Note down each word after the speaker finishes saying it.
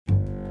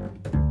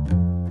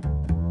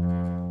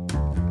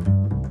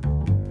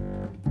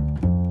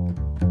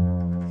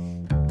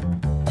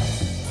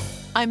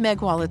I'm Meg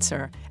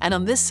Wolitzer, and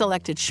on this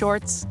Selected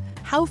Shorts,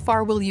 how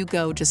far will you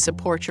go to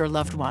support your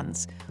loved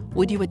ones?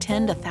 Would you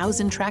attend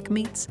 1,000 track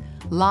meets?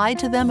 Lie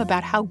to them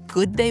about how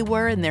good they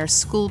were in their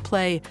school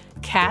play,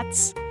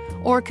 Cats?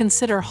 Or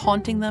consider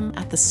haunting them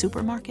at the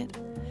supermarket?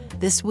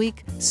 This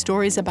week,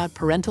 stories about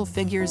parental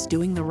figures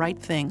doing the right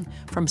thing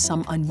from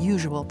some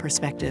unusual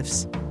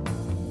perspectives.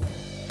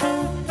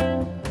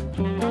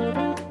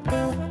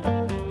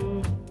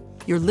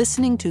 You're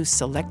listening to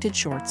Selected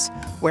Shorts,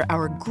 where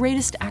our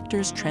greatest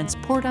actors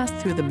transport us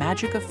through the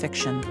magic of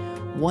fiction,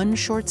 one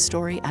short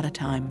story at a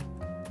time.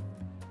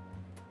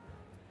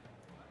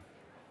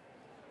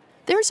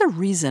 There's a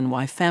reason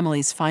why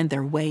families find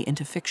their way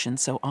into fiction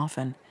so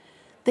often.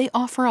 They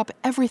offer up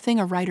everything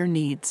a writer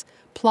needs: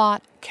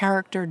 plot,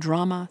 character,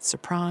 drama,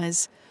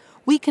 surprise.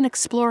 We can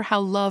explore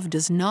how love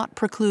does not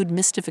preclude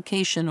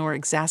mystification or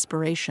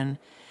exasperation,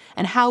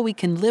 and how we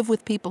can live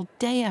with people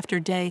day after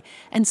day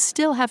and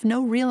still have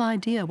no real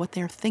idea what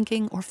they're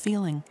thinking or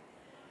feeling.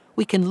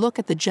 We can look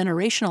at the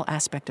generational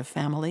aspect of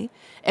family.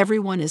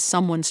 Everyone is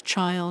someone's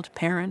child,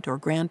 parent, or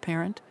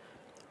grandparent,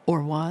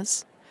 or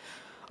was.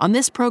 On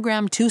this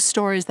program, 2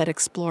 stories that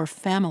explore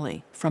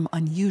family from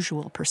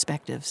unusual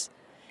perspectives.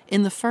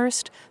 In the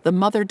first, the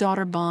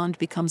mother-daughter bond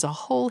becomes a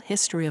whole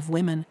history of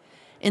women.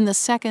 In the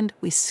second,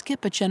 we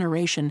skip a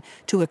generation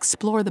to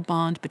explore the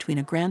bond between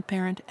a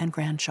grandparent and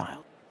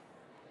grandchild.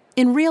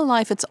 In real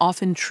life, it's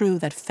often true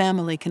that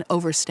family can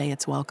overstay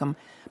its welcome,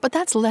 but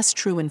that's less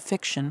true in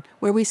fiction,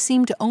 where we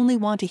seem to only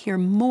want to hear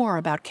more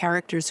about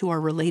characters who are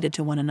related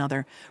to one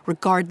another,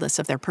 regardless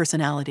of their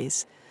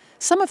personalities.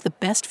 Some of the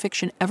best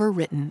fiction ever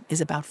written is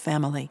about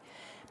family.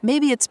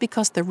 Maybe it's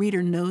because the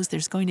reader knows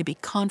there's going to be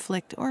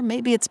conflict, or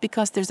maybe it's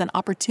because there's an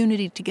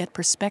opportunity to get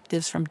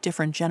perspectives from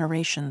different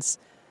generations.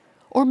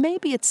 Or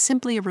maybe it's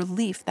simply a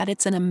relief that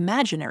it's an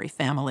imaginary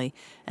family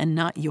and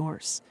not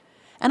yours.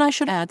 And I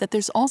should add that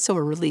there's also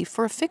a relief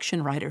for a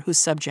fiction writer whose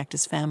subject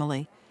is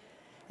family.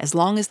 As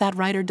long as that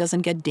writer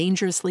doesn't get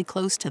dangerously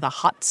close to the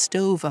hot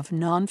stove of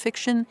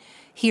nonfiction,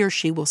 he or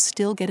she will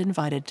still get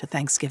invited to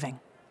Thanksgiving.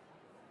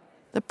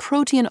 The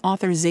Protean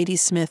author Zadie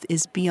Smith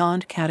is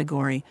beyond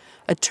category,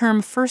 a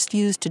term first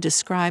used to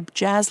describe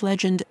jazz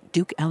legend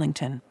Duke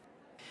Ellington.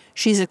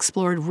 She's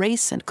explored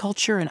race and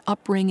culture and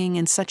upbringing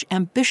in such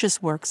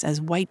ambitious works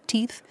as White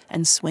Teeth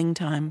and Swing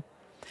Time.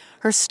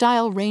 Her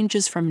style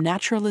ranges from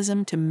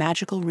naturalism to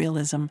magical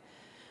realism.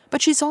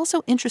 But she's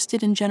also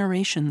interested in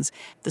generations.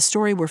 The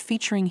story we're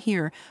featuring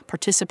here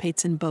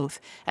participates in both,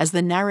 as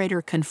the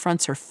narrator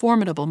confronts her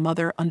formidable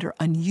mother under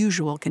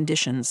unusual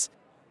conditions.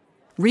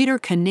 Reader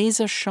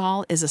Kaneza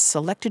Schall is a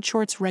Selected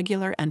Shorts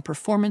regular and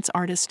performance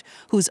artist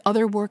whose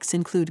other works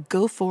include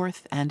Go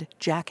Forth and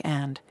Jack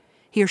And.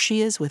 Here she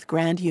is with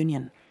Grand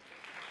Union.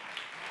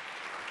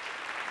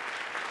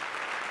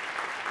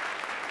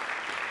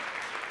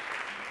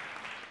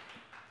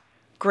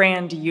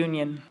 Grand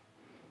Union.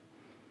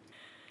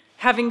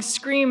 Having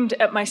screamed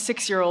at my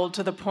 6-year-old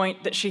to the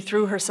point that she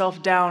threw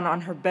herself down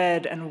on her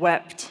bed and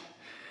wept,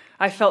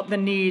 I felt the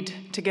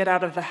need to get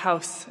out of the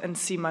house and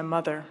see my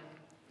mother.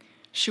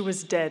 She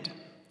was dead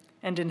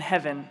and in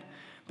heaven,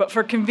 but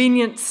for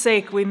convenience'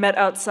 sake, we met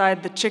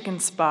outside the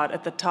chicken spot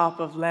at the top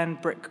of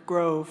Landbrick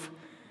Grove.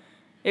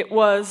 It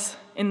was,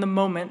 in the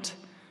moment,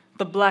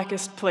 the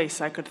blackest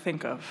place I could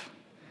think of.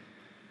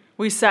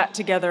 We sat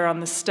together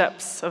on the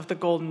steps of the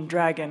Golden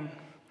Dragon.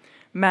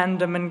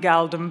 Mandem and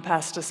Galdem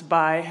passed us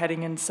by,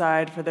 heading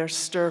inside for their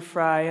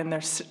stir-fry and their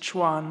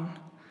Sichuan.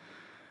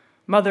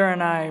 Mother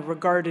and I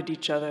regarded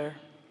each other.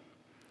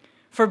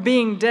 For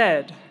being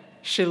dead,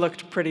 she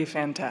looked pretty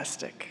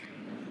fantastic.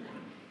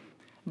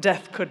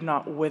 Death could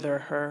not wither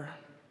her.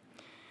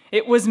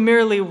 It was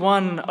merely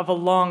one of a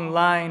long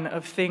line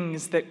of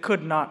things that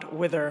could not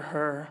wither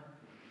her.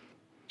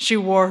 She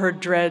wore her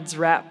dreads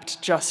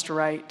wrapped just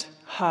right,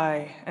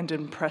 high and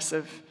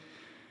impressive.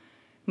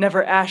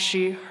 Never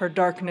ashy, her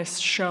darkness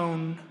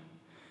shone.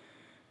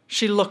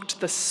 She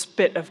looked the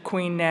spit of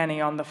Queen Nanny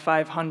on the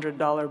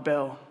 $500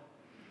 bill.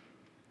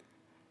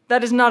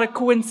 That is not a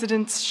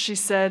coincidence, she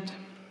said,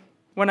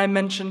 when I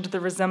mentioned the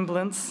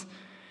resemblance.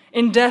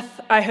 In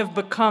death, I have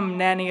become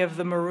Nanny of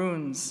the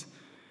Maroons.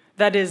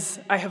 That is,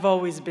 I have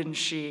always been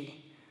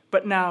she,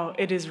 but now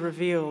it is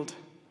revealed.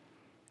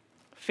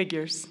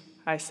 Figures,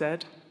 I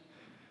said.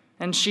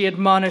 And she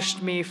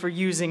admonished me for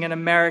using an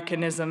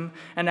Americanism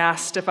and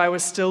asked if I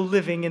was still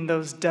living in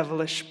those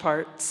devilish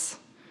parts.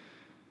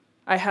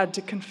 I had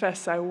to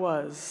confess I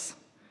was,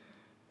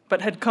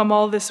 but had come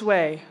all this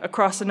way,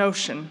 across an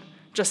ocean,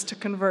 just to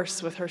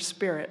converse with her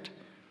spirit.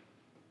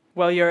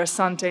 Well, you're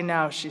Asante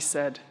now, she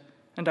said,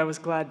 and I was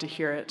glad to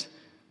hear it,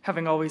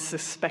 having always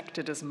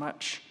suspected as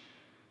much.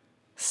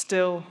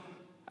 Still,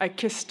 I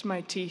kissed my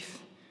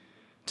teeth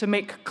to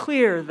make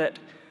clear that,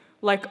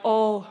 like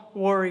all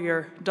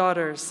warrior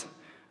daughters,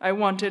 I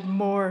wanted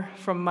more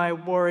from my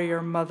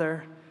warrior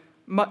mother,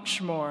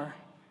 much more,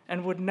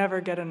 and would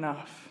never get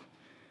enough.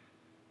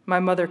 My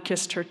mother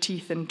kissed her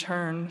teeth in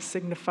turn,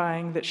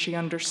 signifying that she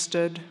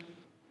understood.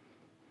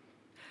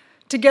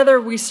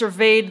 Together we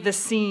surveyed the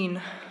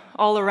scene.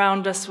 All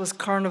around us was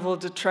carnival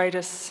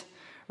detritus.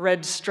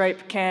 red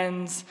stripe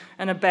cans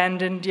and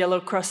abandoned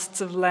yellow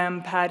crusts of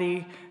lamb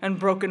patty and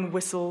broken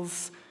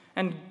whistles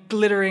and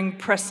glittering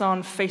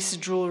press-on face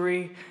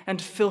jewelry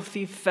and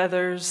filthy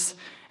feathers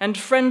and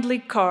friendly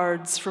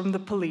cards from the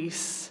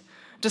police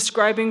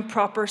describing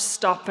proper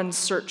stop and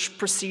search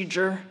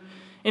procedure,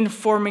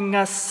 informing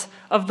us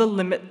of the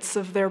limits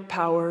of their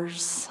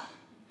powers.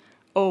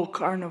 Oh,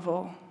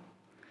 Carnival.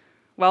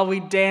 While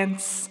we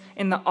dance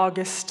in the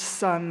August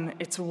sun,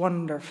 it's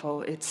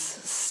wonderful, it's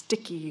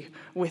sticky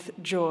with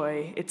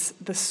joy, it's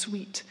the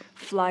sweet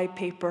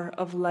flypaper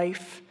of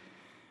life.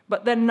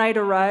 But then night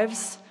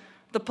arrives,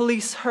 the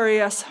police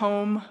hurry us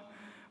home,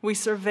 we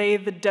survey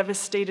the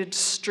devastated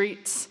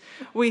streets,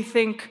 we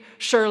think,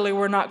 surely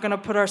we're not going to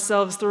put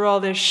ourselves through all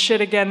this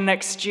shit again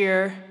next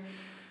year.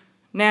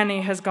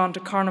 Nanny has gone to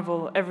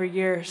Carnival every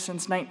year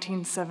since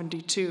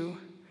 1972.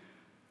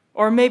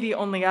 Or maybe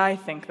only I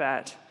think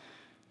that.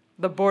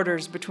 The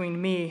borders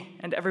between me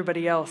and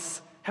everybody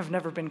else have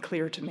never been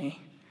clear to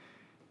me.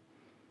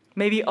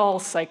 Maybe all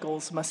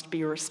cycles must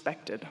be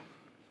respected.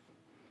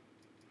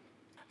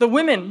 The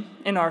women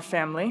in our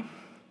family,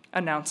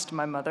 announced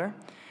my mother,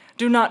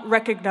 do not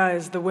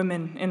recognize the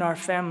women in our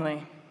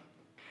family.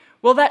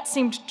 Well, that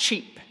seemed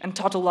cheap and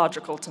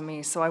tautological to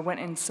me, so I went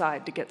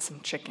inside to get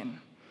some chicken.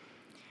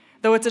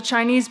 Though it's a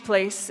Chinese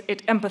place,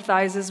 it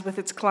empathizes with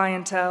its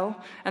clientele,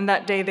 and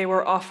that day they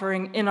were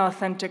offering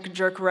inauthentic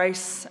jerk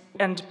rice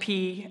and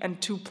pea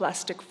and 2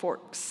 plastic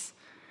forks.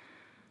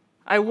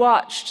 I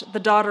watched the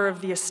daughter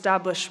of the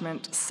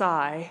establishment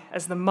sigh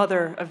as the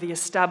mother of the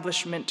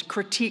establishment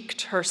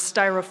critiqued her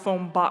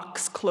styrofoam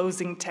box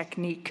closing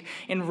technique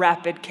in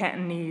rapid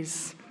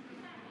Cantonese.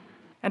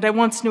 And I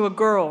once knew a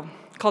girl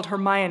called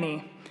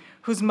Hermione,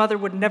 whose mother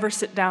would never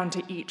sit down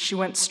to eat. She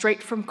went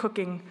straight from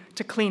cooking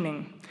to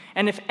cleaning.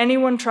 And if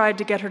anyone tried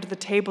to get her to the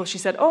table, she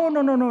said, "Oh,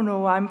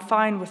 no, I'm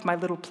fine with my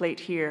little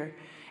plate here."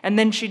 And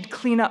then she'd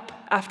clean up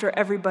after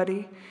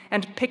everybody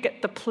and pick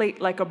at the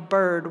plate like a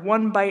bird,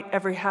 1 bite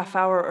every half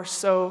hour or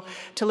so,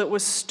 till it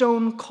was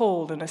stone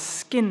cold and a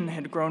skin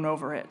had grown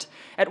over it,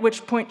 at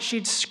which point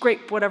she'd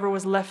scrape whatever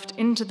was left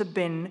into the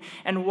bin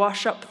and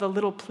wash up the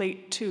little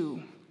plate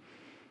too.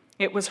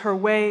 It was her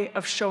way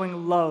of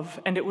showing love,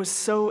 and it was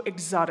so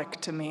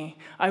exotic to me.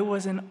 I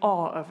was in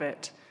awe of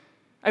it.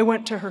 I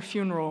went to her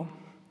funeral.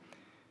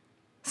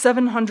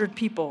 700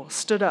 people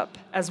stood up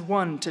as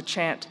one to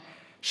chant,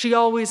 "She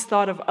always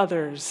thought of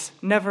others,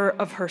 never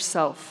of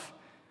herself.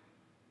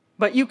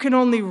 But you can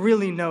only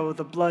really know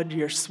the blood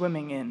you're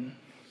swimming in."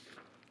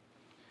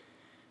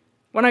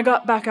 When I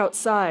got back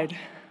outside,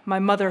 my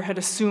mother had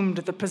assumed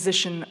the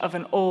position of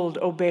an old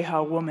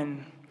Obeha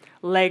woman,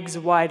 legs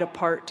wide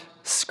apart,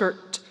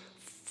 skirt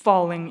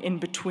falling in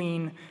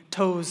between,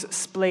 toes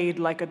splayed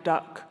like a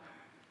duck.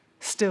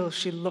 Still,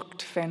 she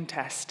looked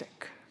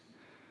fantastic.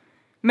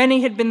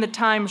 Many had been the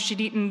times she'd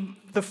eaten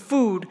the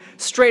food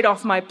straight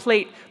off my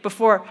plate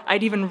before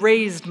I'd even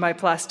raised my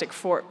plastic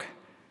fork.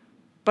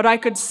 But I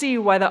could see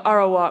why the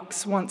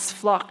Arawaks once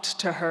flocked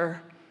to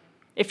her.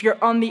 If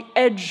you're on the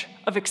edge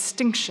of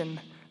extinction,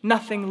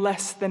 nothing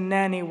less than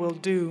Nanny will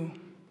do.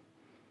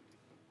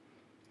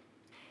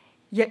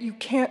 "Yet you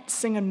can't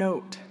sing a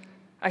note,"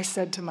 I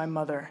said to my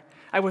mother.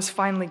 I was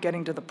finally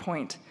getting to the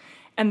point.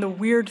 And the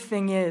weird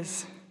thing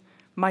is,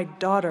 my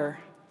daughter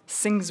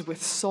sings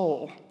with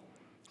soul.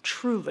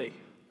 Truly,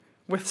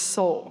 with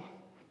soul.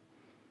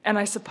 And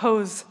I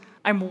suppose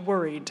I'm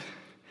worried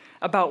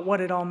about what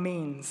it all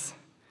means.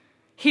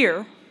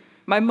 Here,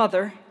 my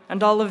mother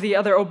and all of the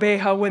other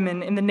Obeha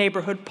women in the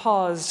neighborhood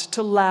paused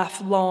to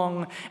laugh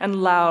long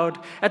and loud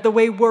at the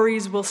way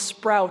worries will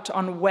sprout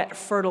on wet,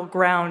 fertile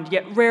ground,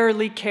 yet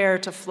rarely care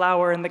to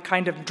flower in the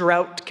kind of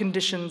drought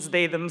conditions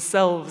they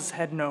themselves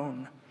had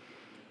known.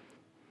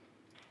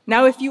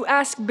 "Now, if you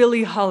ask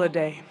Billie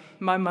Holiday,"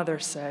 my mother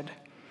said,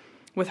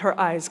 with her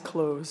eyes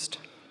closed,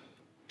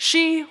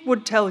 "she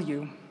would tell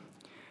you,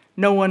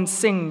 no one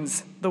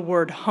sings the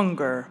word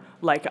hunger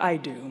like I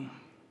do,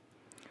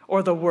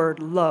 or the word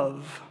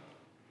love."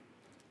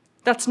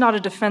 "That's not a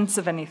defense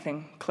of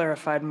anything,"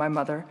 clarified my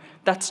mother.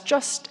 "That's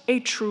just a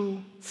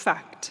true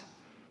fact.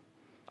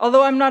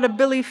 Although I'm not a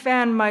Billie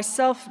fan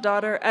myself,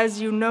 daughter,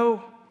 as you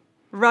know,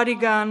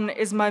 Radigan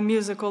is my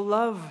musical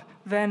love,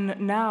 then,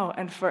 now,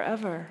 and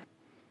forever."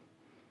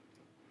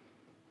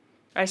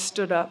 I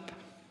stood up.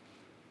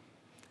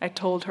 I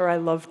told her I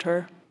loved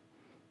her.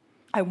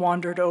 I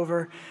wandered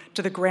over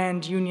to the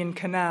Grand Union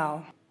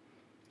Canal,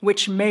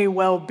 which may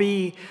well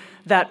be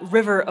that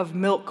river of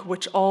milk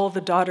which all the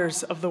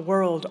daughters of the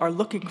world are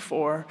looking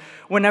for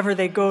whenever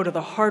they go to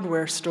the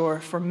hardware store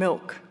for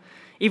milk,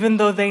 even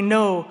though they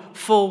know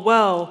full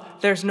well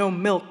there's no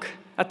milk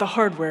at the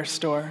hardware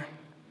store.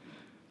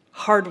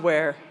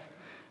 Hardware,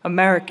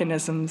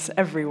 Americanisms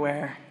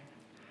everywhere,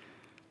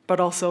 but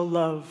also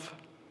love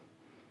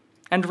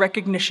and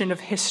recognition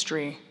of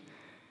history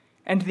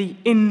and the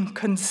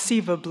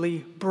inconceivably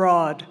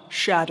broad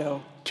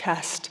shadow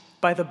cast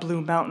by the Blue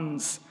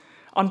Mountains,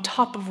 on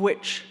top of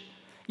which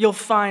you'll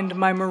find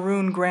my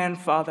maroon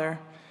grandfather,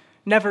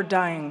 never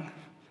dying,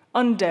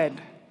 undead,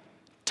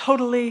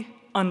 totally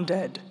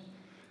undead,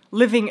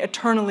 living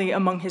eternally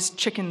among his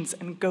chickens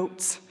and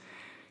goats,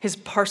 his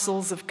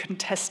parcels of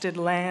contested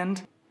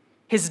land,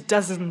 his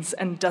dozens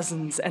and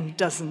dozens and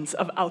dozens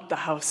of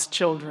out-the-house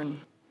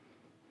children,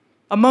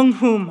 among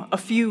whom a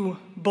few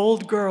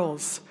bold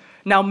girls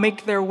now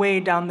make their way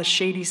down the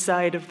shady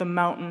side of the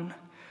mountain,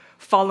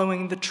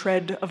 following the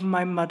tread of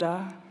my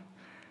mother,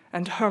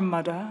 and her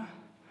mother,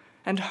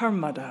 and her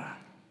mother,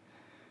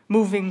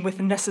 moving with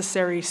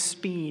necessary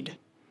speed,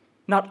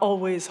 not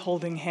always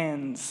holding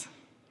hands.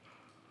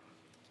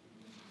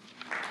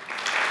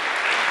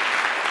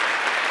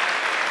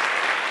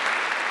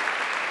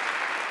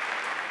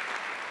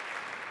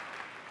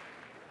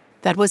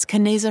 That was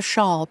Kaneza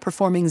Shawl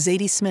performing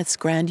Zadie Smith's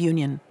Grand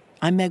Union.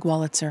 I'm Meg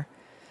Wolitzer.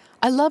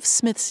 I love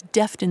Smith's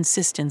deft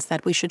insistence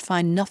that we should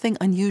find nothing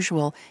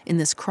unusual in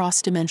this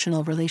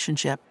cross-dimensional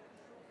relationship.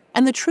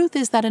 And the truth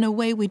is that in a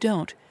way we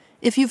don't.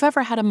 If you've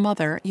ever had a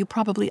mother, you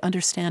probably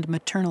understand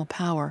maternal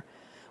power.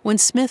 When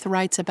Smith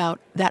writes about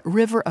that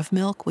river of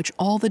milk which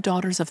all the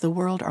daughters of the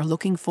world are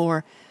looking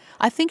for,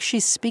 I think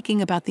she's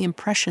speaking about the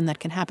impression that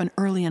can happen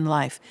early in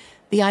life,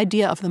 the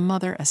idea of the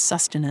mother as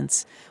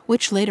sustenance,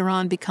 which later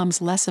on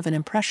becomes less of an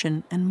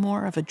impression and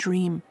more of a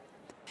dream.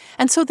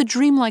 And so the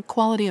dreamlike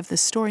quality of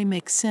this story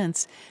makes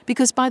sense,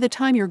 because by the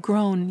time you're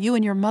grown, you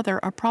and your mother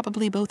are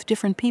probably both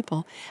different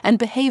people and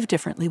behave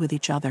differently with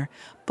each other,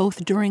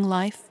 both during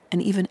life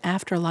and even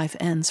after life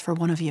ends for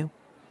one of you.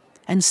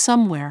 And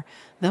somewhere,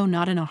 though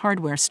not in a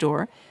hardware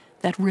store,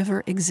 that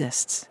river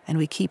exists, and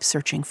we keep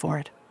searching for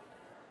it.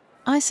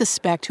 I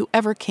suspect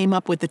whoever came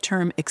up with the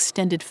term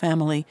extended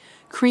family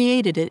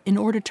created it in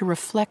order to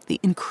reflect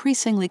the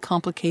increasingly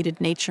complicated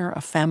nature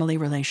of family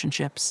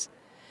relationships.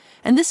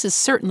 And this is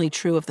certainly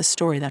true of the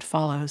story that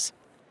follows,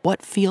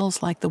 What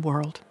Feels Like the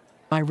World,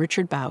 by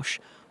Richard Bausch,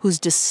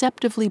 whose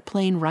deceptively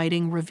plain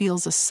writing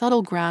reveals a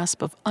subtle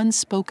grasp of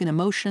unspoken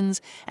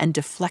emotions and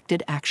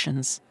deflected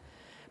actions.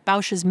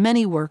 Bausch's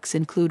many works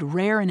include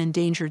Rare and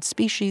Endangered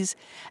Species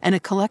and a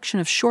collection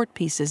of short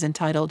pieces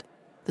entitled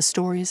The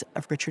Stories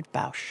of Richard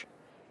Bausch.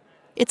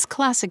 It's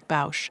classic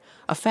Bausch.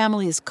 A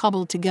family is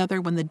cobbled together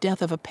when the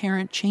death of a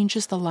parent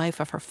changes the life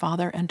of her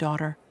father and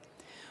daughter.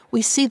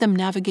 We see them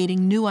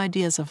navigating new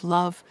ideas of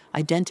love,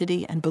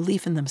 identity, and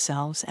belief in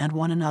themselves and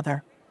one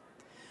another.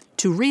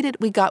 To read it,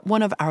 we got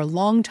one of our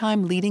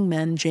longtime leading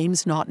men,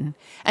 James Naughton,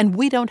 and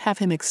we don't have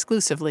him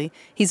exclusively.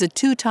 He's a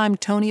 2-time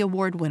Tony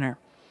Award winner.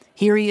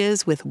 Here he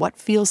is with What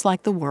Feels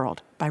Like the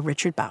World by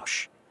Richard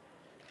Bausch.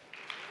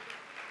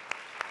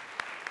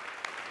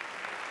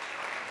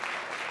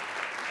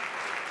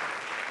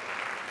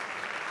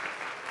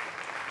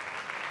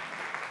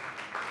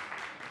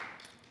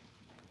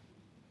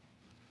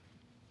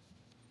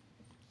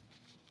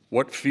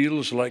 What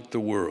feels like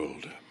the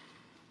world?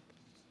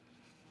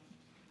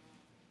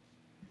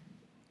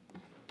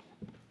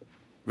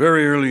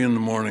 Very early in the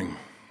morning,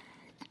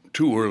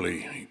 too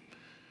early,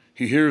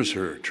 he hears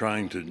her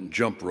trying to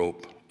jump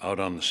rope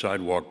out on the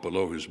sidewalk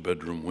below his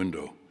bedroom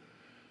window.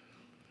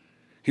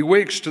 He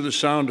wakes to the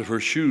sound of her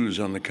shoes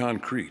on the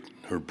concrete,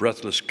 her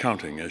breathless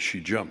counting as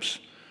she jumps,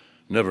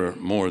 never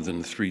more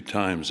than 3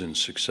 times in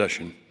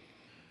succession,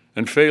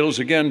 and fails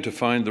again to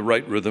find the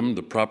right rhythm,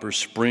 the proper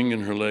spring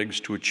in her legs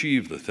to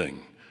achieve the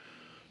thing,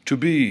 to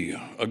be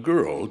a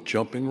girl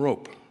jumping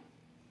rope.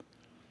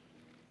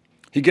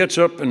 He gets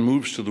up and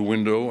moves to the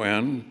window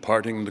and,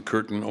 parting the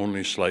curtain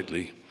only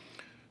slightly,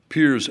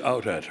 peers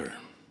out at her.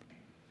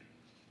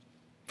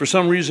 For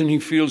some reason, he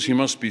feels he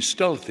must be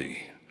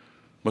stealthy,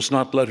 must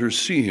not let her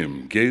see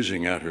him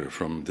gazing at her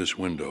from this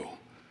window.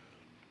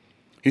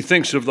 He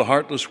thinks of the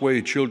heartless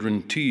way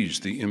children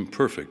tease the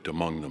imperfect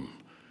among them,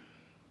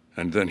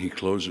 and then he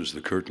closes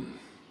the curtain.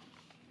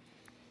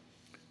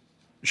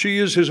 She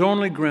is his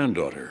only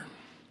granddaughter,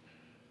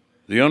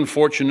 the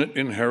unfortunate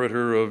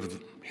inheritor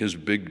of his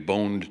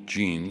big-boned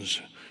genes,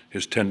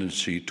 his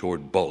tendency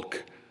toward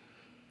bulk,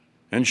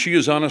 and she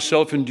is on a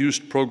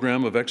self-induced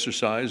program of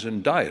exercise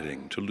and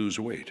dieting to lose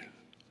weight.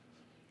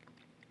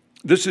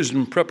 This is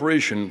in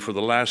preparation for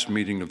the last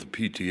meeting of the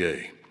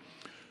PTA,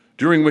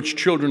 during which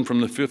children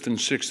from the 5th and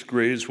 6th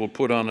grades will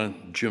put on a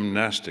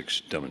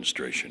gymnastics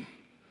demonstration.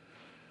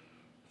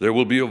 There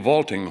will be a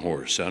vaulting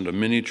horse and a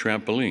mini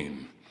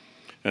trampoline,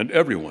 and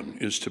everyone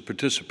is to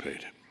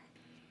participate.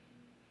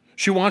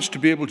 She wants to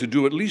be able to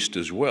do at least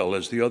as well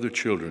as the other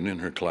children in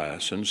her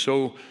class, and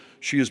so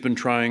she has been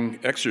trying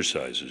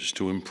exercises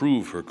to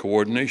improve her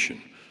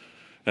coordination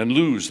and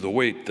lose the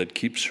weight that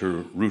keeps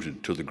her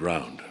rooted to the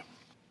ground.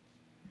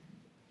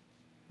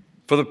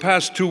 For the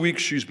past 2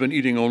 weeks, she's been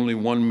eating only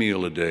 1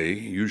 meal a day,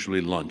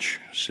 usually lunch,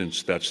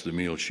 since that's the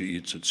meal she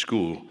eats at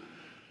school,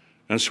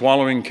 and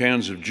swallowing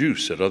cans of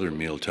juice at other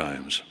meal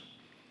times.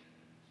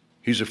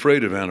 He's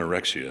afraid of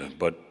anorexia,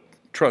 but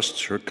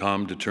trusts her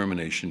calm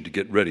determination to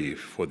get ready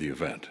for the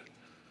event.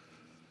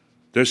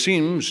 There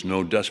seems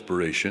no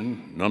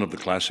desperation, none of the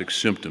classic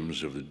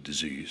symptoms of the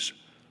disease.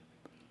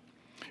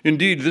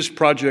 Indeed, this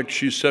project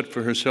she's set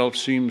for herself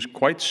seems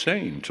quite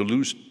sane, to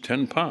lose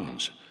 10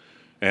 pounds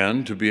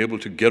and to be able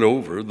to get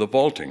over the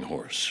vaulting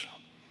horse.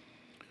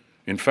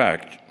 In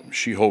fact,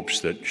 she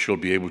hopes that she'll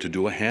be able to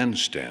do a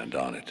handstand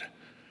on it,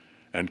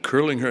 and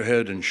curling her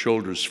head and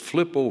shoulders,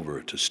 flip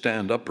over to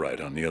stand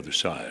upright on the other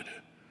side.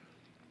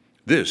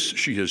 This,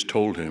 she has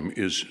told him,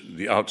 is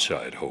the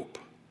outside hope.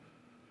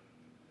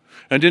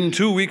 And in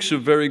 2 weeks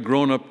of very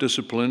grown-up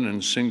discipline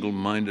and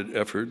single-minded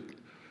effort,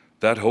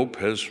 that hope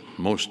has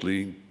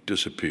mostly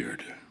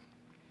disappeared.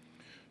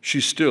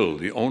 She's still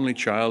the only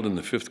child in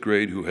the 5th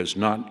grade who has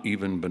not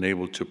even been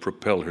able to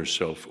propel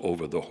herself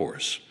over the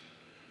horse.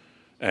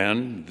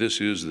 And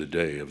this is the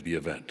day of the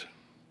event.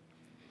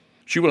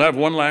 She will have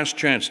one last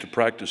chance to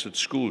practice at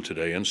school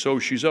today, and so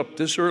she's up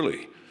this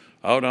early,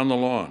 out on the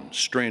lawn,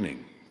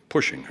 straining,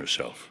 pushing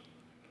herself.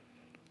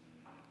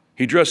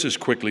 He dresses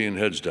quickly and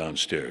heads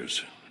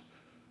downstairs.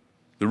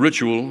 The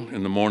ritual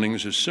in the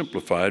mornings is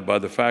simplified by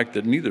the fact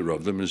that neither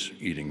of them is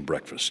eating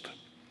breakfast.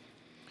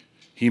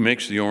 He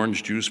makes the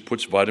orange juice,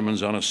 puts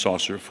vitamins on a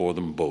saucer for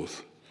them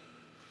both.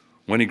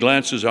 When he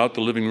glances out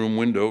the living room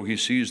window, he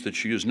sees that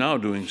she is now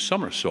doing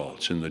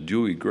somersaults in the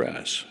dewy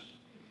grass.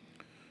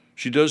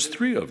 She does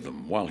 3 of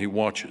them while he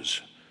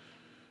watches,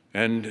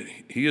 and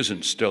he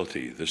isn't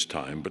stealthy this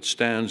time, but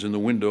stands in the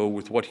window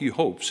with what he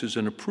hopes is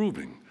an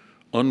approving,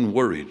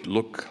 unworried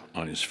look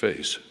on his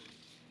face.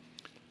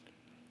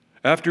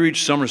 After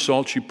each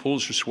somersault, she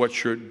pulls her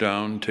sweatshirt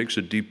down, takes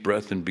a deep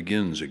breath, and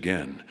begins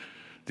again.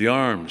 The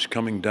arms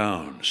coming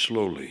down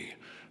slowly,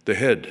 the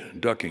head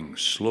ducking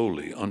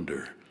slowly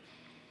under.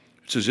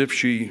 It's as if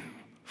she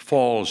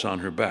falls on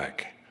her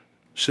back,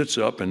 sits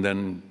up, and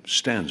then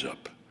stands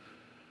up.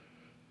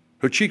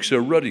 Her cheeks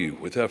are ruddy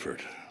with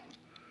effort.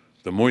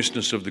 The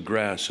moistness of the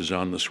grass is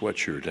on the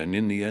sweatshirt and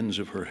in the ends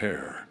of her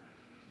hair.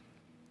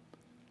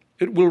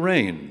 It will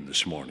rain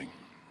this morning.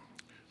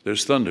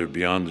 There's thunder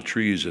beyond the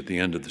trees at the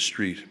end of the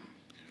street.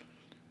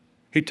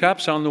 He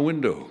taps on the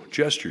window,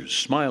 gestures,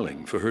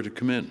 smiling for her to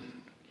come in.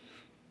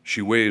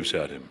 She waves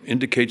at him,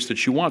 indicates that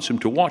she wants him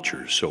to watch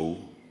her, so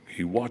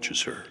he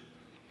watches her.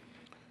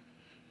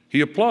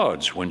 He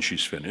applauds when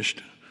she's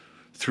finished.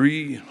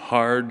 3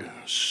 hard,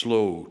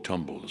 slow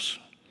tumbles.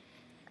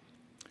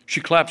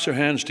 She claps her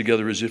hands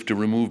together as if to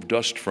remove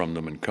dust from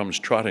them and comes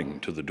trotting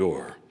to the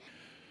door.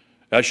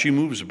 As she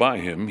moves by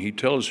him, he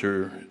tells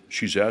her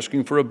she's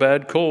asking for a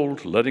bad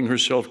cold, letting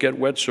herself get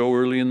wet so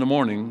early in the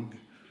morning.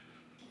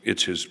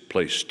 It's his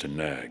place to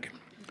nag.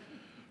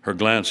 Her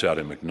glance at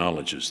him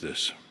acknowledges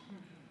this.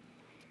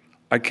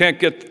 I can't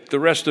get the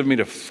rest of me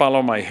to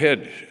follow my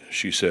head,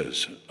 she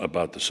says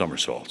about the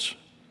somersaults.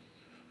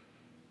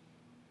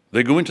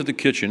 They go into the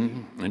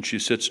kitchen, and she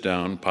sits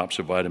down, pops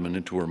a vitamin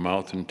into her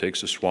mouth, and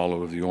takes a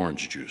swallow of the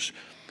orange juice.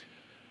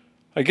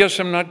 I guess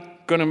I'm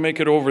not going to make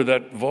it over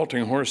that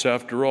vaulting horse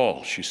after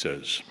all, she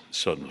says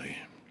suddenly.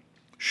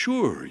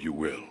 Sure you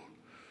will.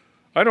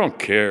 I don't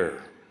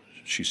care,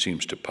 she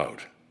seems to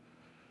pout.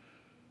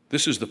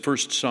 This is the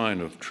first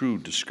sign of true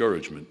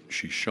discouragement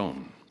she's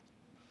shown.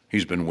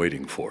 He's been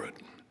waiting for it.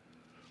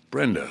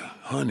 Brenda,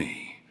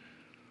 honey,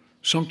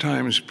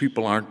 sometimes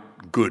people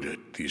aren't good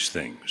at these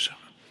things.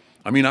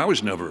 I mean, I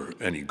was never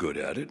any good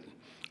at it.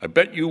 I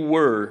bet you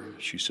were,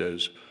 she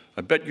says.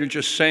 I bet you're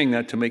just saying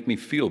that to make me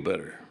feel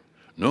better.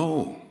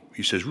 No,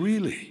 he says,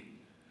 really?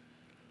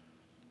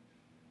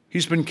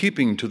 He's been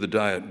keeping to the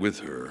diet with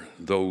her,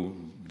 though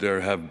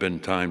there have been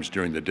times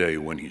during the day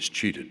when he's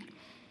cheated.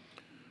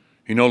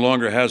 He no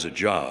longer has a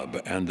job,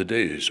 and the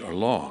days are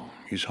long.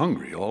 He's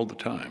hungry all the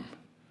time.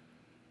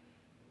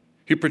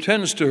 He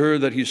pretends to her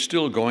that he's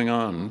still going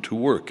on to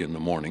work in the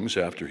mornings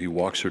after he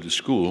walks her to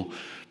school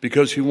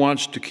because he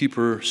wants to keep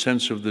her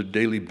sense of the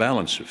daily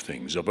balance of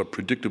things, of a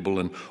predictable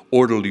and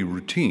orderly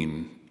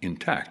routine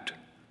intact.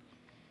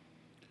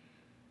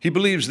 He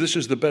believes this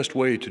is the best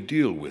way to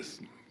deal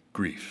with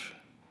grief,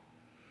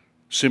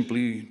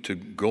 simply to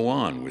go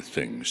on with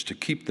things, to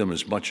keep them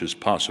as much as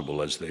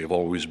possible as they have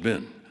always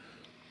been.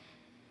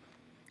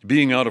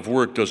 Being out of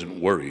work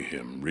doesn't worry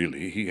him,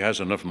 really. He has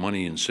enough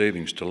money in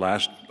savings to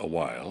last a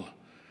while.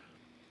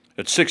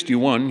 At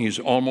 61, he's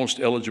almost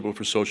eligible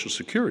for Social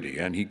Security,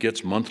 and he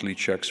gets monthly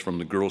checks from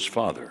the girl's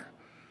father,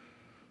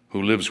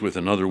 who lives with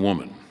another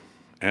woman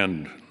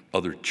and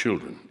other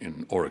children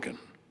in Oregon.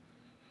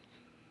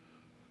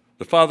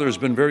 The father has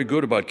been very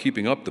good about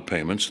keeping up the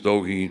payments,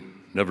 though he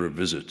never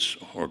visits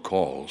or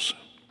calls.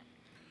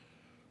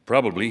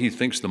 Probably he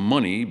thinks the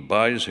money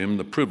buys him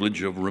the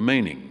privilege of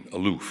remaining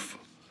aloof,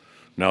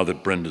 now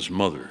that Brenda's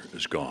mother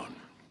is gone.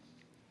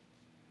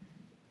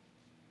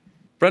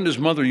 Brenda's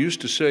mother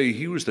used to say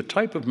he was the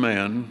type of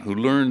man who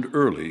learned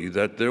early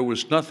that there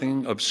was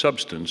nothing of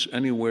substance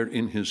anywhere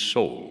in his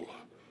soul,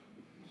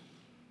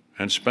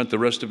 and spent the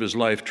rest of his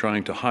life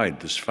trying to hide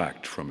this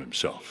fact from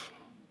himself.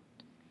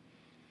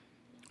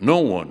 No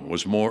one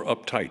was more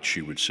uptight,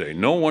 she would say,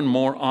 no one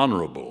more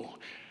honorable,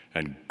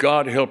 and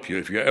God help you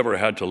if you ever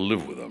had to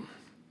live with him.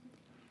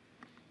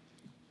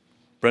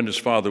 Brenda's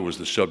father was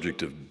the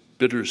subject of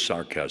bitter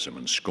sarcasm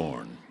and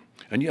scorn,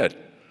 and yet,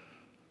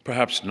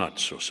 perhaps not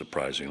so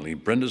surprisingly,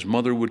 Brenda's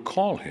mother would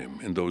call him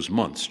in those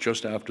months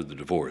just after the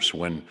divorce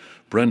when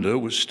Brenda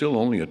was still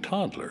only a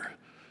toddler,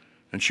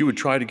 and she would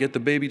try to get the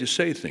baby to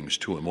say things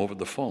to him over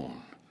the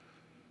phone.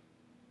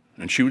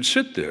 And she would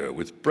sit there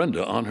with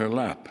Brenda on her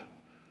lap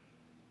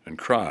and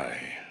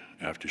cry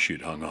after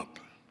she'd hung up.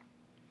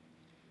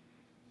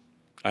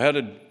 I had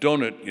a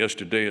donut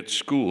yesterday at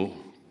school,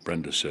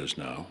 Brenda says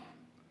now.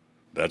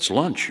 That's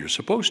lunch. You're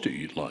supposed to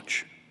eat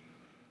lunch.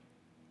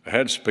 I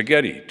had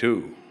spaghetti,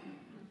 too,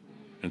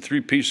 and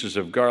 3 pieces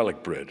of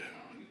garlic bread,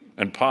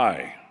 and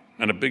pie,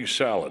 and a big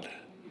salad.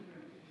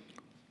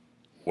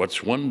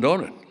 What's one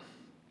donut?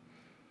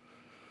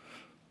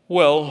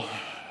 Well,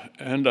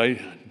 and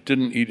I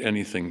didn't eat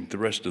anything the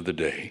rest of the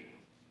day.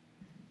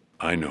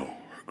 I know,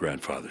 her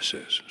grandfather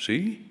says.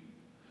 See?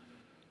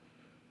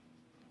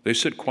 They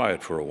sit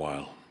quiet for a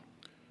while.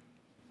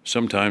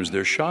 Sometimes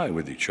they're shy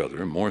with each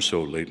other, more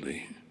so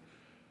lately.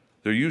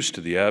 They're used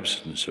to the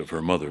absence of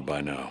her mother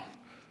by now.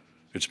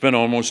 It's been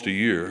almost a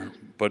year,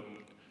 but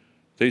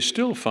they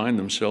still find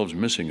themselves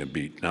missing a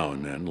beat now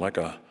and then, like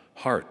a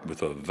heart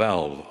with a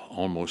valve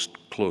almost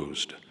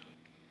closed.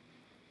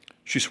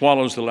 She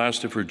swallows the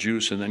last of her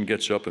juice and then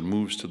gets up and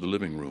moves to the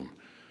living room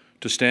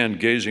to stand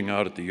gazing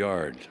out at the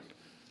yard.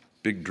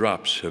 Big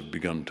drops have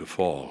begun to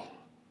fall.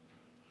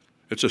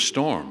 It's a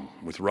storm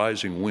with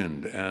rising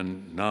wind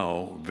and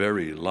now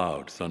very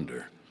loud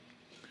thunder.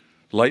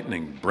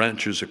 Lightning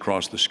branches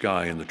across the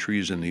sky and the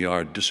trees in the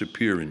yard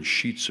disappear in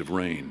sheets of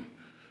rain.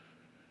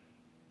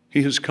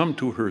 He has come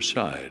to her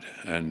side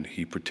and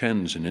he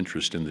pretends an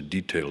interest in the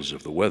details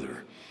of the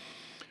weather,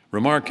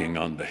 remarking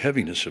on the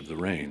heaviness of the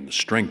rain, the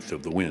strength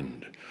of the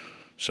wind.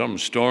 Some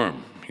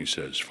storm, he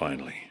says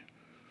finally.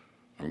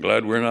 I'm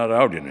glad we're not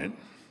out in it.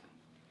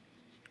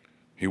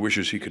 He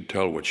wishes he could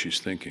tell what she's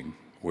thinking,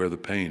 where the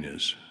pain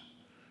is.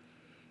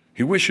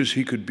 He wishes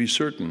he could be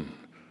certain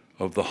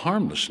of the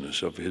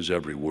harmlessness of his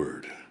every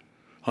word.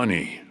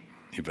 Honey,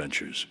 he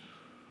ventures,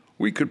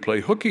 we could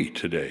play hooky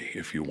today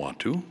if you want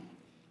to.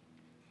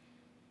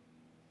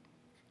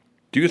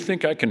 Do you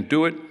think I can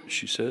do it?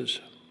 She says.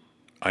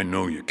 I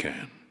know you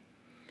can.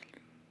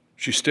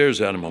 She stares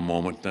at him a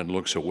moment, then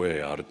looks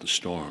away out at the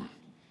storm.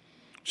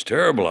 It's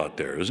terrible out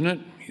there, isn't it?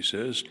 He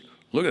says.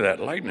 Look at that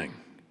lightning.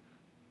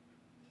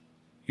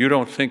 You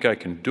don't think I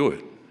can do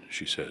it,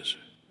 she says.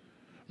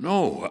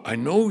 No, I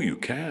know you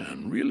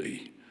can,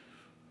 really.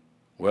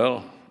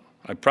 Well,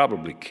 I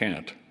probably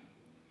can't.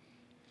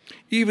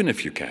 Even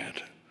if you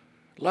can't,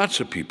 lots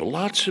of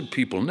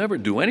people never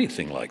do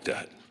anything like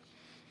that.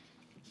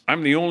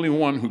 I'm the only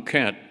one who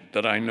can't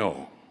that I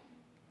know.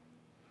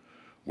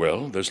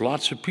 Well, there's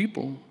lots of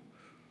people.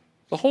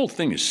 The whole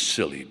thing is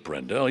silly,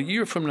 Brenda. A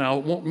year from now,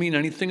 it won't mean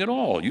anything at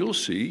all. You'll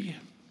see.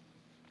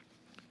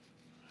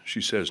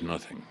 She says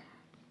nothing.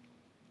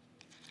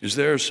 Is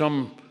there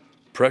some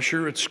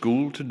pressure at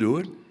school to do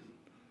it?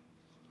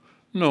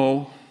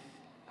 No.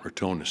 Her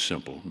tone is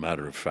simple,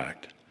 matter of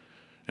fact.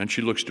 And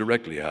she looks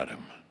directly at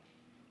him.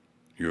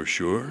 You're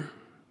sure?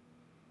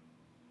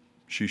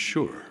 She's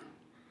sure.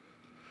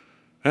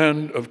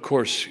 And, of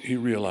course, he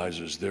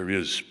realizes there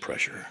is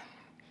pressure.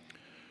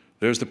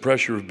 There's the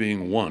pressure of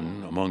being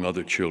one among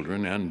other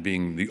children and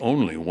being the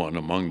only one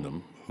among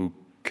them who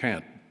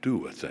can't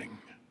do a thing.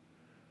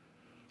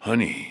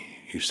 Honey,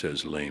 he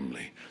says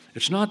lamely,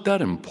 it's not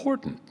that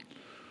important.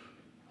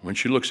 When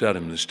she looks at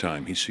him this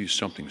time, he sees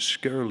something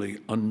scarily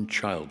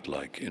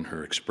unchildlike in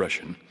her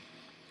expression,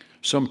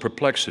 some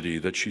perplexity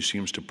that she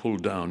seems to pull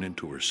down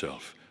into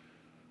herself.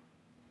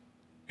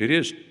 It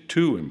is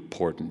too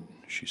important,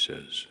 she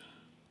says.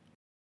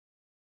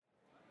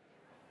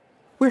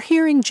 We're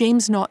hearing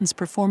James Naughton's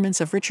performance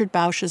of Richard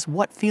Bausch's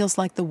What Feels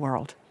Like the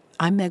World.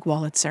 I'm Meg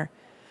Wolitzer.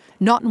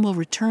 Naughton will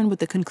return with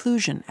the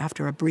conclusion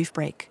after a brief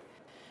break.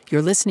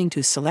 You're listening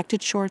to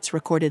selected shorts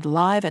recorded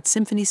live at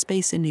Symphony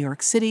Space in New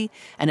York City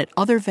and at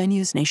other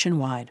venues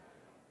nationwide.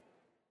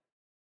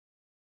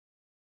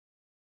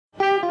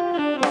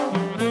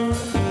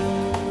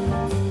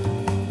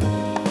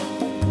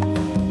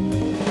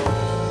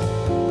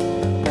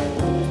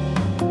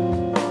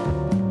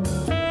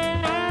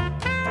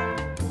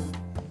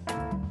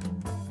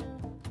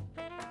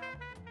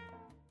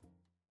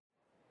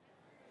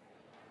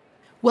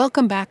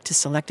 Welcome back to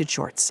Selected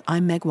Shorts.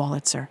 I'm Meg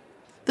Wolitzer.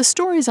 The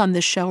stories on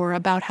this show are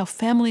about how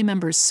family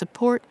members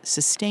support,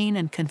 sustain,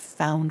 and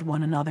confound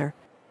one another.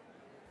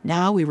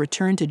 Now we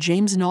return to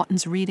James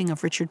Naughton's reading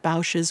of Richard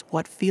Bausch's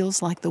What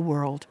Feels Like the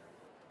World.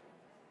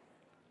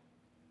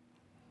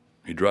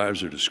 He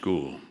drives her to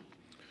school.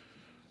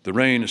 The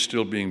rain is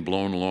still being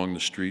blown along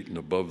the street and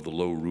above the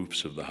low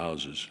roofs of the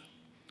houses.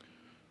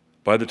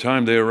 By the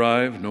time they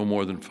arrive, no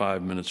more than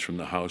 5 minutes from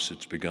the house,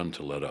 it's begun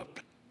to let up.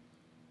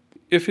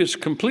 If it's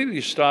completely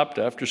stopped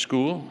after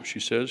school, she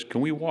says, can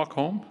we walk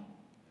home?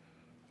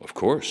 Of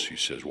course, he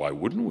says, why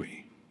wouldn't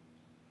we?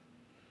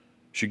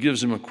 She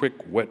gives him a quick,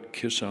 wet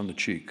kiss on the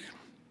cheek.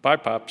 Bye,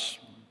 Pops.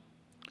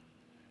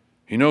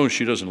 He knows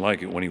she doesn't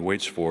like it when he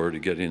waits for her to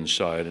get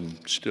inside, and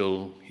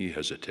still he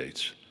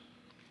hesitates.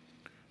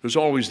 There's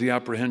always the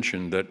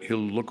apprehension that he'll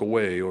look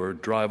away or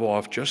drive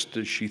off just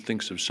as she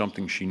thinks of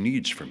something she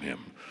needs from him,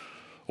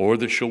 or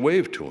that she'll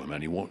wave to him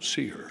and he won't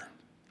see her.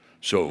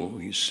 So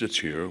he sits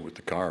here with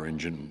the car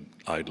engine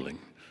idling,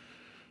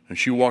 and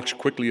she walks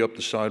quickly up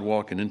the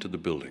sidewalk and into the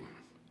building.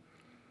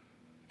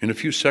 In a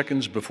few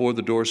seconds before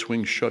the door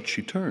swings shut,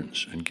 she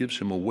turns and gives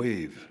him a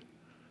wave,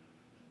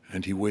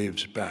 and he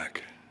waves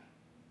back.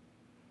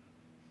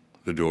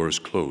 The door is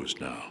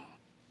closed now.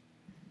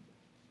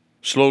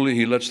 Slowly,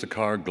 he lets the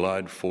car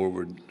glide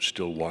forward,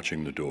 still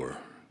watching the door.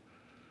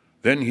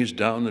 Then he's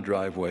down the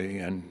driveway,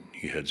 and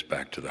he heads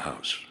back to the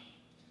house.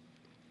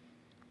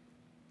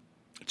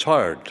 It's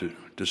hard to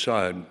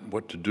decide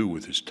what to do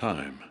with his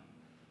time.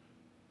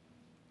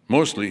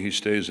 Mostly, he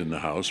stays in the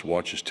house,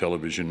 watches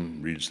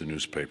television, reads the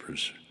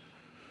newspapers.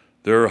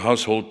 There are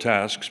household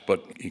tasks,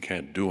 but he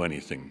can't do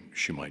anything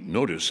she might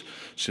notice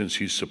since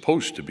he's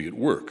supposed to be at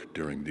work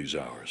during these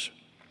hours.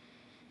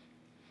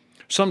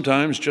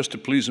 Sometimes, just to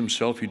please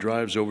himself, he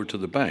drives over to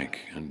the bank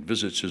and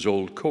visits his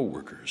old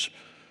co-workers,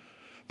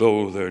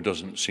 though there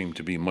doesn't seem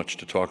to be much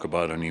to talk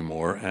about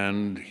anymore,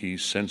 and he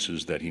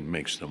senses that he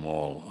makes them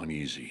all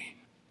uneasy.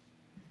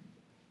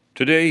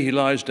 Today, he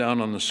lies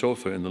down on the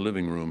sofa in the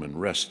living room and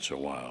rests a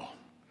while.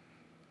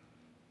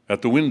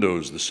 At the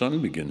windows, the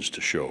sun begins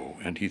to show,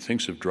 and he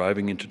thinks of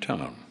driving into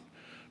town,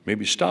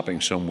 maybe stopping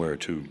somewhere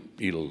to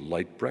eat a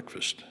light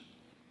breakfast.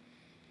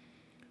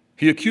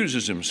 He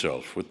accuses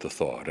himself with the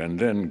thought, and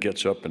then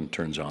gets up and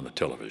turns on the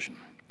television.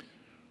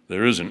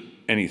 There isn't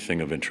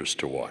anything of interest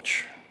to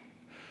watch,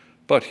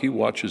 but he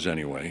watches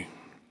anyway.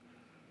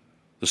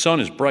 The sun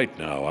is bright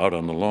now out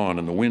on the lawn,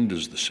 and the wind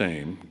is the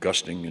same,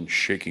 gusting and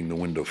shaking the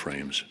window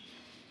frames.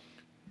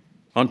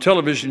 On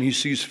television, he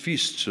sees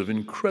feasts of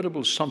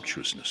incredible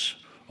sumptuousness,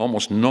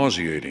 almost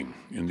nauseating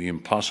in the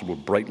impossible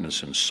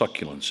brightness and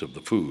succulence of the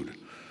food.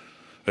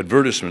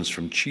 Advertisements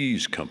from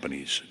cheese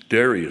companies,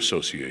 dairy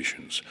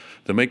associations,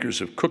 the makers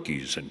of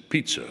cookies and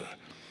pizza,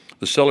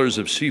 the sellers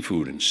of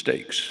seafood and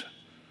steaks.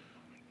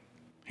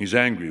 He's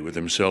angry with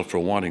himself for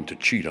wanting to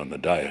cheat on the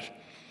diet.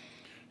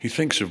 He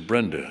thinks of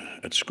Brenda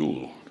at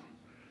school,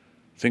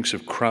 thinks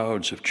of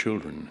crowds of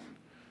children,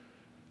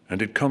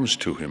 and it comes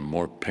to him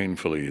more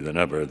painfully than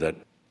ever that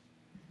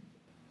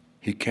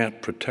he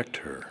can't protect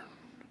her,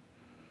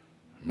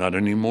 not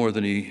any more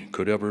than he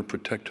could ever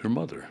protect her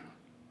mother.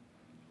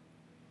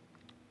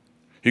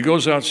 He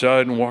goes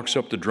outside and walks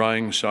up the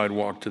drying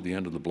sidewalk to the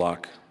end of the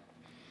block.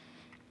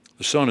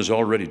 The sun has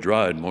already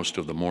dried most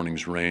of the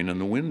morning's rain, and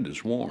the wind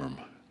is warm.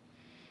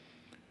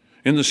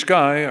 In the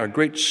sky are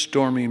great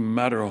stormy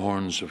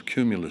Matterhorns of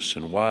cumulus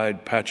and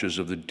wide patches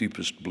of the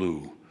deepest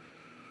blue.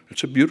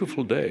 It's a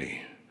beautiful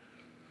day,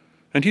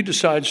 and he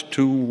decides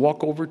to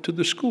walk over to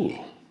the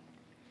school.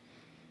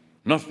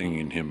 Nothing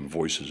in him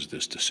voices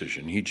this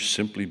decision. He just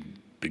simply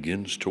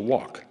begins to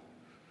walk.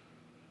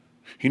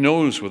 He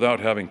knows without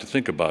having to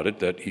think about it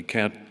that he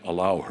can't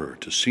allow her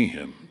to see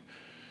him,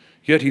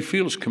 yet he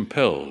feels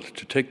compelled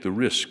to take the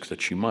risk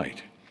that she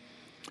might.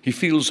 He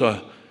feels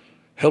a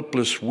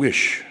helpless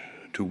wish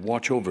to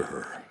watch over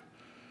her.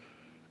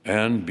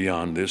 And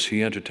beyond this,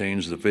 he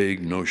entertains the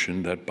vague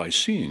notion that by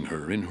seeing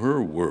her in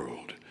her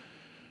world,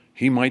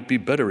 he might be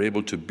better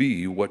able to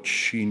be what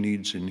she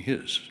needs in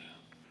his.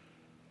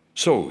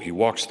 So he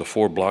walks the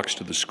 4 blocks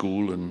to the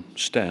school and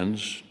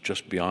stands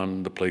just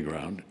beyond the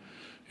playground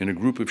in a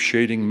group of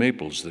shading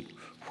maples that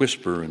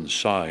whisper and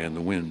sigh in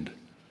the wind.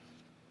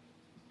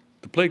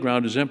 The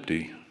playground is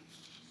empty.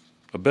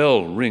 A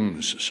bell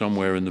rings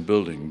somewhere in the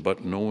building,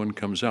 but no one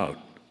comes out.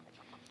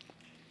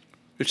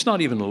 It's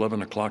not even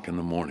 11 o'clock in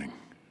the morning.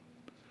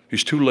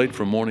 He's too late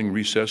for morning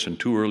recess and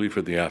too early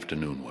for the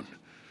afternoon one.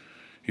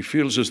 He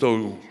feels as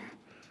though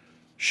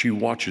she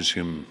watches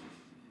him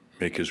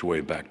make his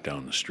way back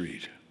down the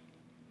street.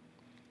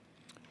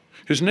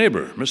 His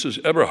neighbor,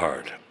 Mrs.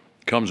 Eberhard,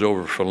 comes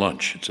over for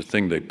lunch. It's a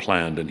thing they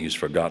planned, and he's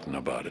forgotten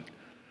about it.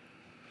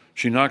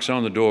 She knocks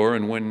on the door,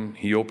 and when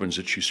he opens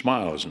it, she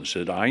smiles and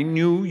said, "I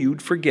knew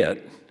you'd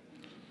forget."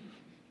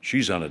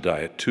 She's on a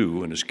diet,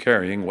 too, and is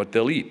carrying what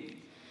they'll eat: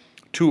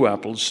 2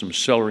 apples, some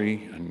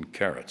celery, and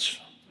carrots.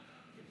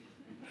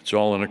 It's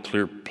all in a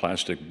clear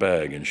plastic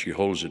bag, and she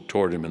holds it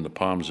toward him in the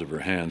palms of her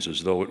hands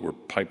as though it were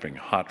piping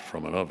hot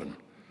from an oven.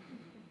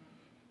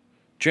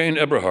 Jane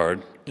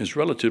Eberhard is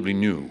relatively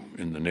new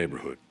in the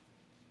neighborhood.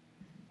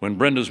 When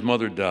Brenda's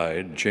mother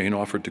died, Jane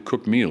offered to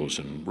cook meals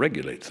and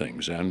regulate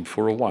things, and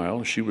for a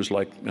while she was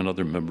like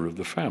another member of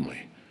the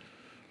family.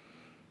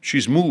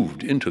 She's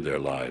moved into their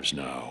lives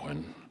now,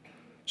 and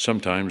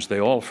sometimes they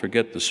all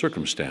forget the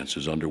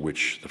circumstances under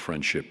which the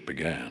friendship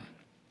began.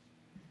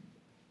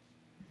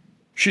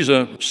 She's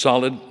a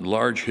solid,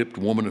 large-hipped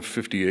woman of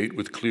 58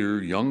 with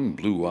clear, young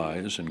blue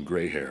eyes and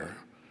gray hair.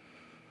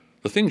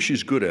 The thing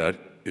she's good at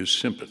is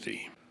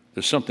sympathy.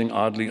 There's something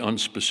oddly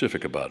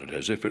unspecific about it,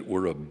 as if it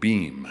were a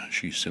beam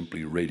she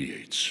simply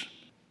radiates.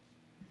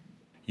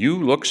 "You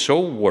look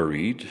so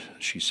worried,"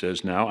 she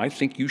says now. "I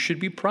think you should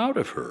be proud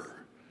of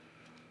her."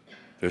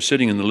 They're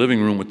sitting in the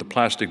living room with the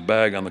plastic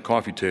bag on the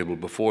coffee table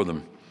before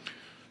them.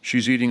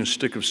 She's eating a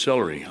stick of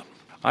celery.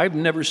 "I've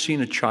never seen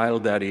a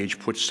child that age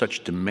put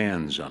such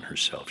demands on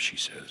herself," she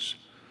says.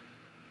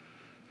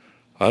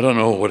 "I don't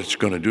know what it's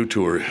going to do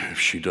to her if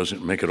she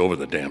doesn't make it over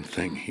the damn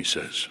thing," he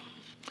says.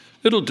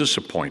 "It'll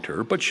disappoint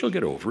her, but she'll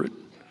get over it."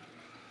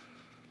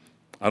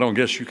 "I don't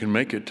guess you can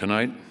make it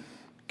tonight."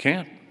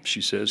 "Can't," she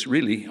says.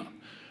 "Really,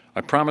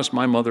 I promised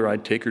my mother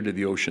I'd take her to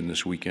the ocean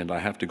this weekend. I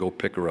have to go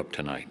pick her up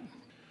tonight.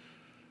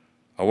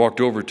 I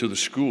walked over to the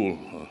school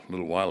a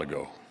little while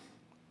ago.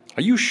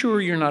 Are you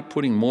sure you're not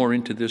putting more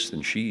into this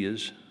than she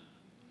is?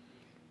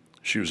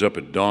 She was up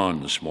at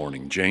dawn this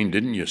morning. Jane,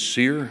 didn't you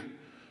see her?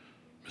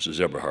 Mrs.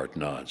 Eberhardt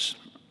nods.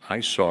 I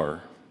saw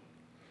her.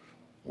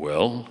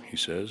 Well, he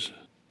says.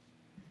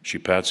 She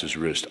pats his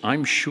wrist.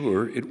 I'm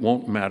sure it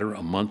won't matter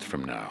a month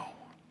from now.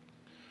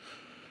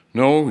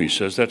 No, he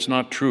says, that's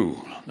not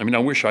true. I mean, I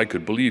wish I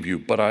could believe you,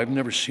 but I've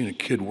never seen a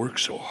kid work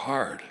so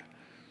hard.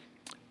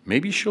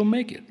 Maybe she'll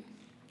make it.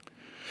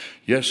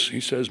 Yes,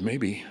 he says,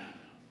 maybe.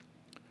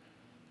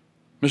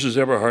 Mrs.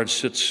 Eberhardt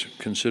sits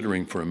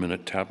considering for a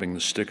minute, tapping the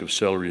stick of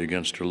celery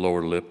against her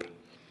lower lip.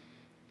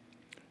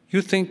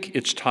 You think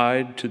it's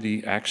tied to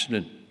the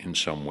accident in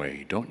some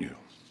way, don't you?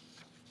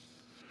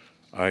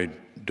 I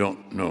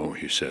don't know,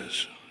 he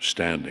says,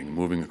 standing,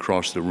 moving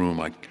across the room.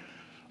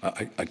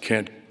 I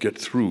can't get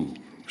through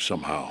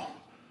somehow.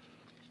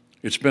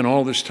 It's been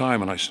all this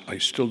time, and I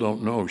still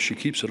don't know. She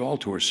keeps it all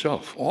to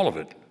herself, all of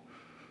it.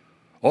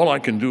 All I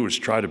can do is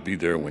try to be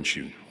there when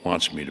she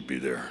wants me to be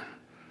there.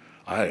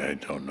 I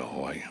don't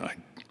know.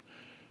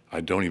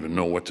 I don't even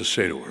know what to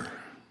say to her.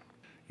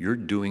 You're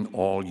doing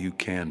all you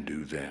can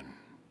do then.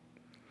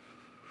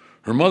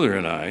 Her mother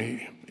and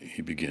I,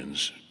 he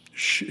begins,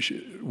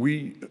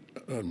 we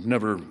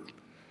never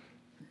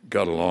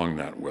got along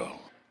that well.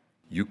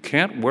 You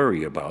can't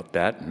worry about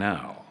that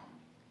now.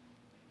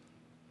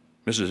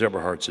 Mrs.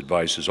 Eberhardt's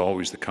advice is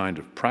always the kind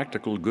of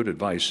practical, good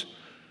advice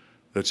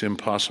that's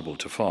impossible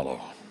to follow.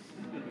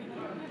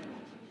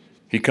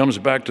 He comes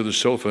back to the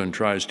sofa and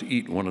tries to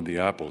eat one of the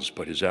apples,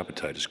 but his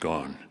appetite is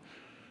gone.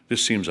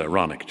 This seems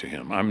ironic to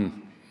him.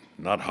 I'm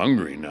not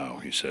hungry now,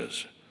 he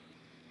says.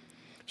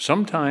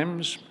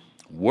 Sometimes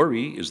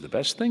worry is the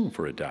best thing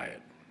for a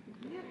diet.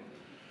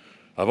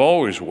 I've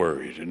always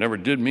worried. It never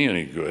did me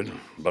any good,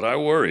 but I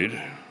worried.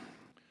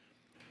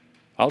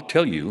 I'll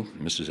tell you,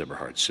 Mrs.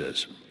 Eberhardt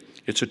says,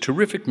 it's a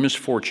terrific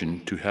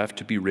misfortune to have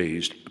to be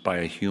raised by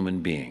a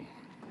human being.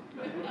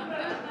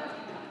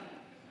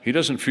 He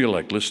doesn't feel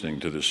like listening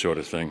to this sort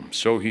of thing,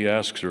 so he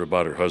asks her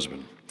about her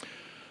husband,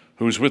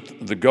 who's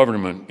with the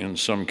government in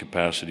some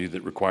capacity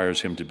that requires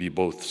him to be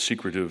both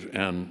secretive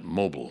and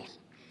mobile.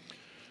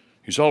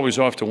 He's always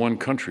off to one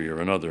country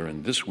or another,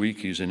 and this week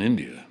he's in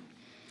India.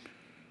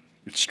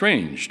 It's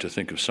strange to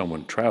think of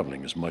someone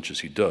traveling as much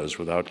as he does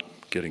without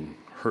getting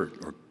hurt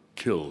or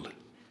killed.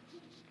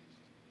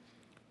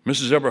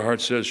 Mrs.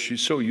 Eberhardt says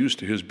she's so used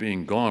to his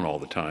being gone all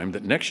the time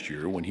that next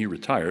year, when he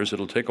retires,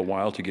 it'll take a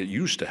while to get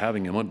used to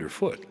having him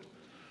underfoot.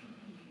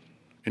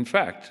 In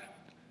fact,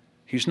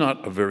 he's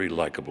not a very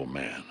likable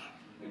man.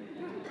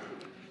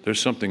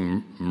 There's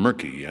something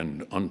murky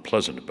and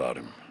unpleasant about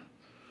him.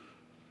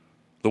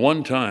 The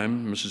one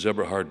time Mrs.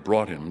 Eberhardt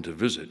brought him to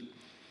visit,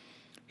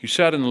 he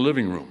sat in the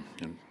living room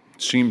and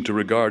seemed to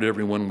regard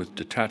everyone with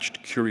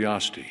detached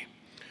curiosity,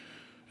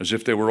 as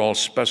if they were all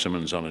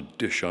specimens on a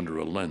dish under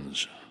a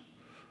lens.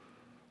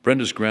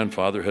 Brenda's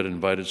grandfather had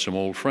invited some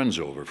old friends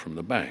over from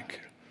the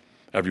bank.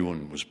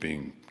 Everyone was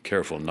being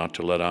careful not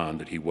to let on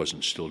that he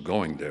wasn't still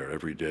going there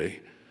every day.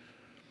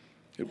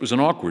 It was an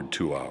awkward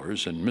 2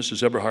 hours, and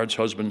Mrs. Eberhardt's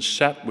husband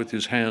sat with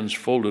his hands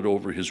folded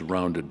over his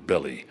rounded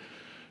belly,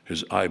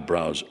 his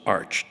eyebrows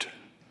arched.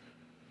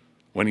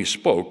 When he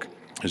spoke,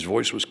 his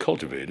voice was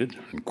cultivated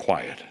and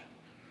quiet,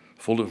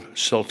 full of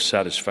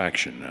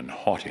self-satisfaction and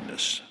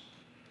haughtiness.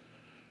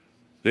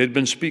 They had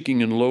been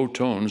speaking in low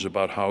tones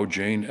about how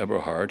Jane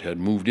Eberhardt had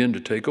moved in to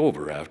take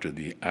over after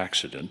the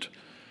accident,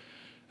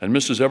 and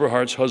Mrs.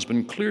 Eberhardt's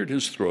husband cleared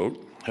his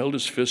throat, held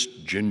his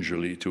fist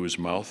gingerly to his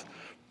mouth,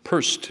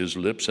 pursed his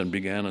lips, and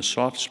began a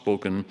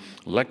soft-spoken,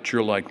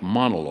 lecture-like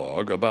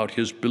monologue about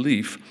his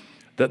belief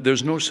that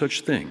there's no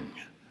such thing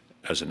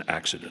as an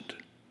accident.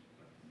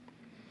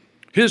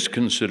 His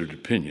considered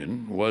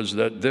opinion was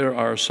that there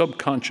are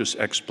subconscious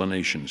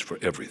explanations for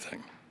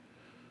everything.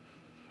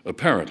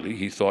 Apparently,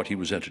 he thought he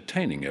was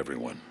entertaining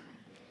everyone.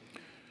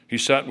 He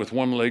sat with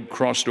one leg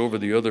crossed over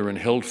the other and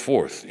held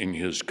forth in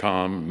his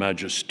calm,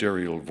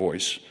 magisterial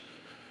voice,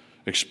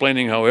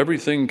 explaining how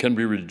everything can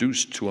be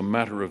reduced to a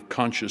matter of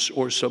conscious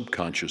or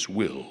subconscious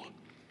will.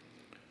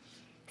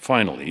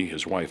 Finally,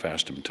 his wife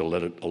asked him to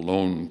let it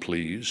alone,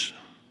 please,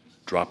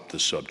 drop the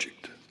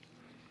subject.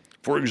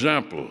 For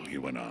example, he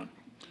went on,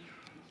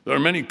 there are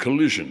many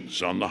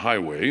collisions on the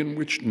highway in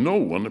which no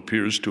one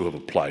appears to have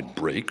applied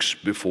brakes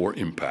before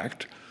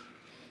impact,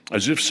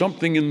 as if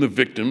something in the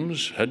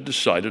victims had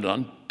decided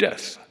on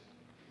death.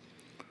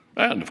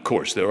 And, of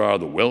course, there are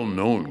the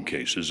well-known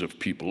cases of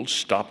people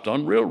stopped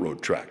on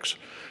railroad tracks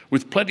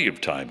with plenty of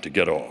time to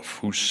get off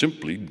who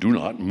simply do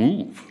not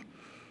move.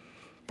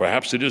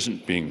 Perhaps it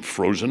isn't being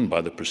frozen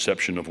by the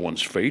perception of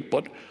one's fate,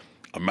 but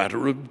a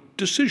matter of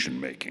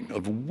decision-making,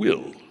 of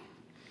will.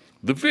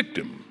 The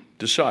victim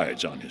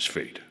decides on his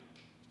fate.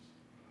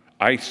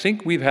 I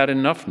think we've had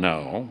enough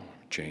now,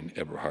 Jane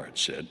Eberhardt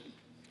said.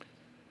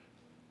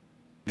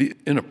 The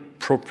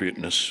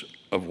inappropriateness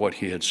of what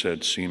he had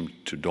said seemed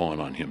to dawn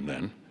on him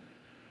then.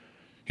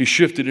 He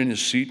shifted in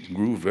his seat and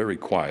grew very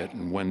quiet,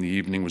 and when the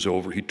evening was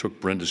over, he took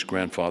Brenda's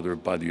grandfather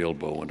by the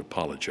elbow and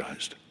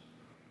apologized.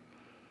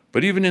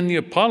 But even in the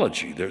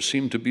apology, there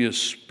seemed to be a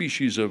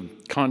species of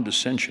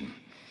condescension,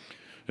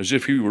 as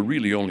if he were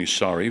really only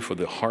sorry for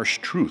the harsh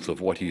truth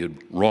of what he had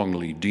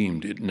wrongly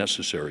deemed it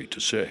necessary to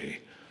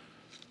say.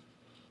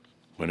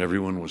 When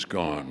everyone was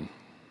gone,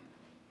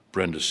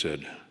 Brenda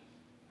said,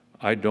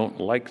 "I don't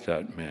like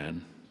that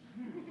man."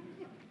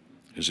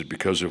 "Is it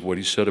because of what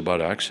he said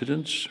about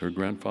accidents?" her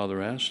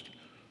grandfather asked.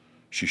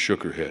 She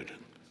shook her head.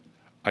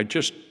 "I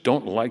just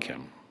don't like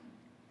him."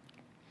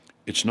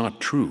 "It's not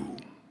true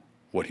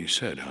what he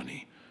said,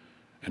 honey.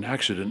 An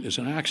accident is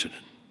an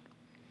accident."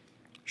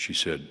 She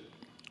said,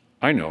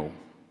 "I know,"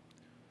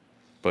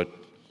 but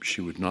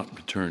she would not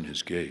return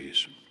his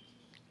gaze.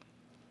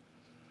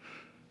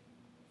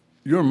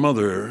 "Your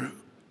mother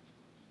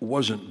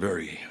wasn't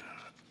very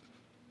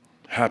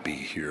happy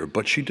here,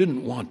 but she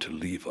didn't want to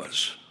leave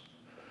us.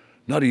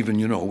 Not even,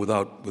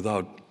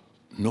 without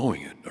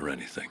knowing it or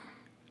anything."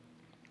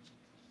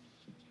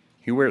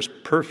 "He wears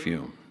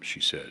perfume," she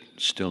said,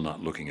 still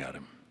not looking at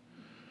him.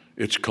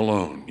 "It's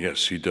cologne.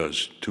 Yes, he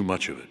does. Too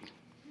much of it."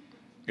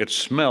 "It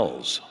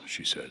smells,"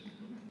 she said.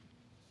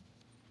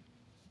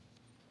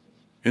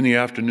 In the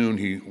afternoon,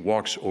 he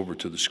walks over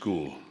to the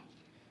school.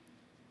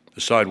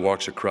 The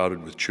sidewalks are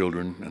crowded with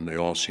children, and they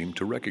all seem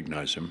to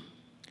recognize him.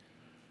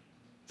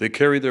 They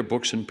carry their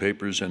books and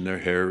papers, and their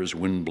hair is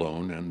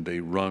windblown, and they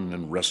run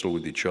and wrestle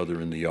with each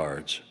other in the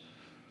yards.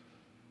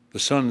 The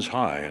sun's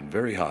high and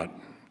very hot,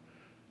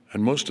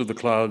 and most of the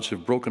clouds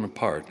have broken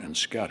apart and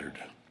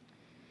scattered.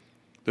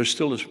 There's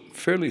still a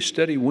fairly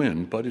steady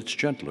wind, but it's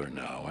gentler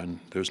now, and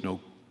there's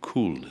no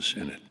coolness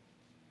in it.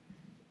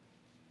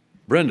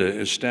 Brenda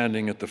is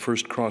standing at the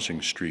first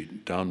crossing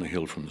street down the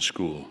hill from the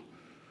school.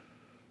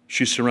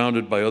 She's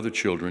surrounded by other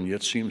children,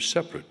 yet seems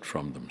separate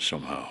from them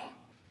somehow.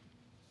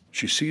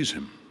 She sees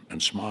him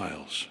and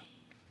smiles.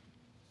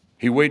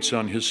 He waits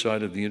on his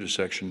side of the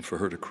intersection for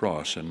her to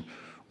cross, and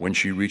when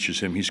she reaches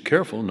him, he's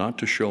careful not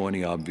to show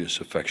any obvious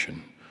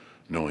affection,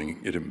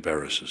 knowing it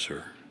embarrasses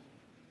her.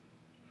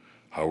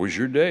 "How was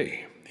your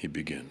day?" he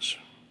begins.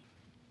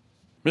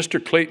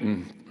 "Mr.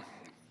 Clayton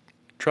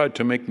tried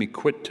to make me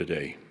quit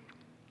today."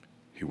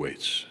 He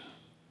waits.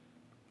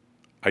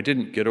 "I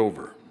didn't get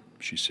over,"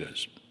 she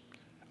says.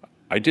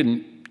 "I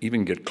didn't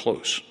even get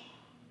close."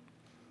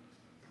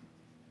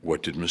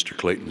 "What did Mr.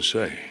 Clayton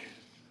say?"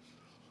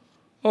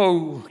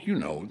 "Oh,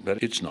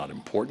 that it's not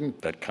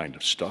important, that kind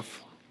of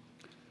stuff."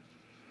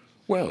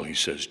 "Well," he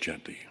says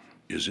gently,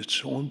 "is it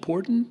so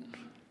important?"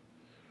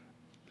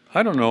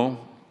 "I don't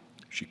know."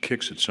 She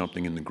kicks at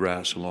something in the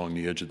grass along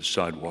the edge of the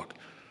sidewalk.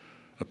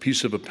 A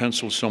piece of a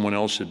pencil someone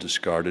else had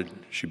discarded.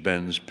 She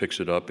bends, picks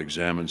it up,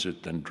 examines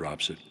it, then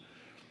drops it.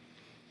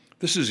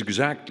 This is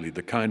exactly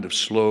the kind of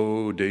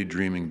slow,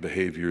 daydreaming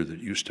behavior that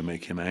used to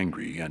make him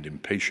angry and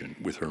impatient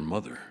with her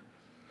mother.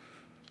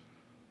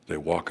 They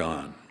walk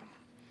on.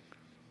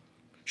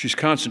 She's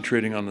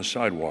concentrating on the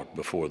sidewalk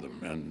before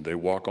them, and they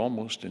walk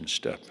almost in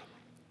step.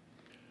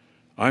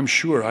 "I'm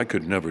sure I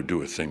could never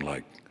do a thing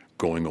like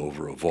going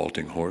over a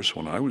vaulting horse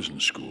when I was in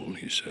school,"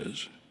 he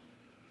says.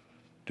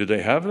 "Did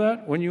they have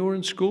that when you were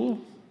in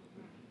school?"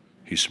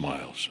 He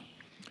smiles.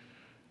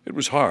 "It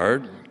was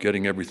hard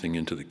getting everything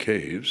into the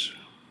caves.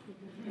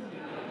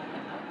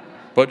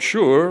 But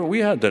sure, we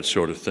had that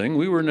sort of thing.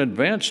 We were an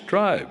advanced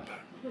tribe.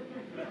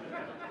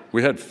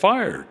 We had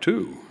fire,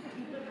 too."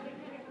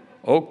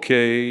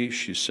 "Okay,"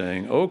 she's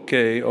saying,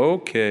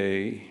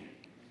 okay.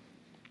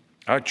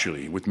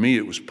 Actually, with me,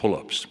 it was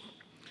pull-ups.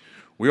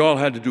 We all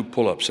had to do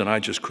pull-ups, and I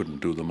just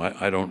couldn't do them.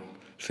 I don't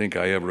think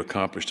I ever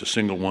accomplished a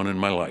single one in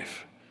my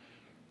life."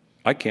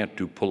 "I can't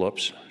do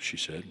pull-ups," she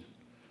said.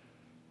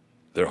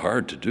 "They're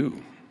hard to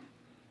do."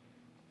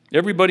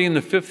 "Everybody in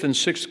the 5th and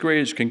 6th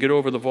grades can get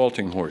over the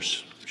vaulting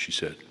horse," she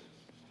said.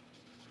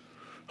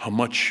 How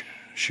much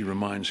she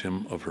reminds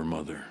him of her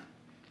mother.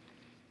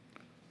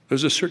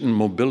 There's a certain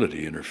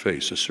mobility in her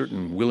face, a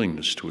certain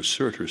willingness to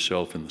assert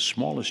herself in the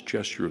smallest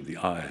gesture of the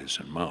eyes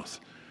and mouth.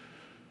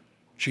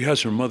 She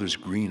has her mother's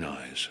green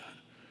eyes,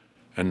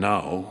 and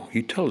now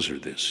he tells her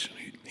this.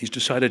 He's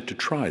decided to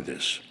try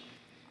this.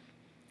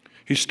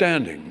 He's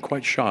standing,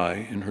 quite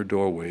shy, in her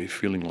doorway,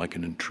 feeling like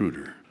an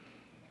intruder.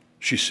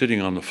 She's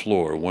sitting on the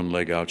floor, one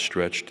leg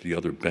outstretched, the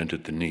other bent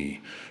at the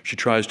knee. She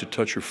tries to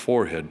touch her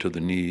forehead to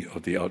the knee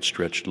of the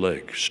outstretched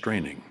leg,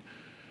 straining,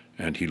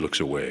 and he looks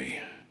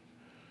away.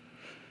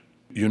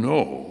 "You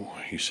know,"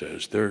 he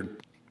says, "they're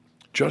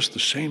just the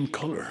same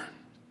color,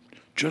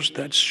 just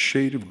that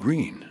shade of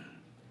green."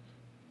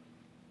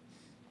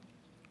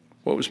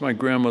 "What was my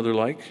grandmother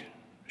like?"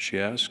 she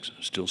asks,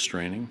 still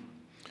straining.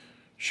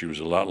 "She was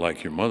a lot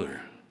like your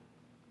mother."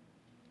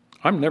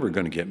 "I'm never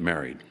going to get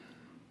married."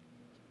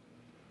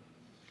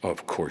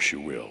 "Of course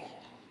you will.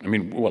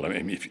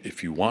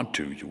 If you want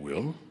to, you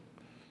will.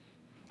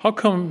 How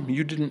come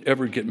you didn't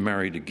ever get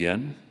married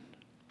again?"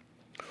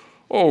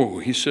 "Oh,"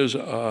 he says,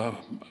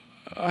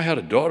 I had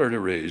a daughter to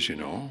raise,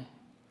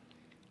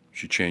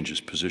 She changes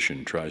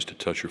position, tries to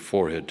touch her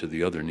forehead to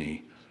the other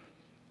knee.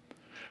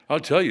 I'll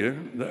tell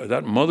you,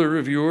 that mother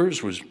of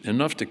yours was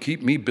enough to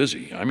keep me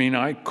busy. I mean,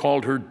 I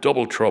called her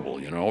double trouble,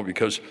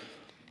 because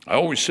I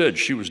always said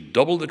she was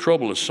double the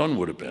trouble a son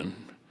would have been.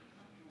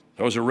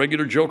 That was a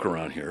regular joke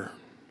around here.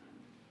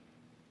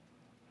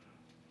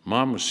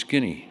 Mom was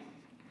skinny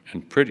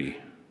and pretty.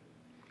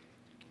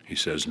 He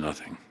says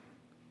nothing.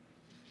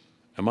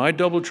 Am I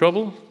double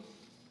trouble?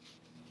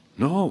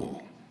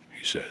 No,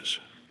 he says.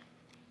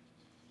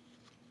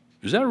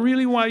 Is that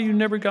really why you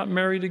never got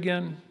married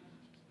again?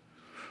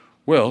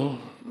 Well,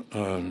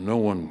 no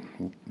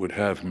one would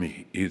have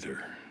me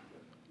either.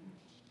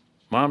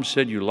 Mom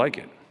said you like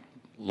it.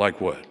 Like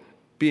what?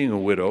 Being a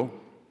widow?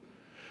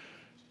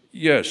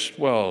 Yes,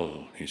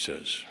 well, he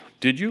says.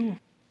 Did you?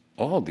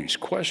 All these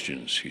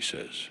questions, he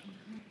says.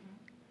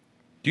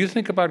 Do you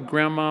think about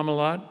Grandmom a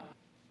lot?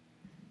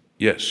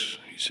 Yes,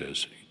 he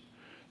says.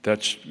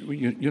 That's,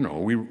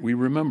 we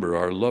remember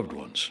our loved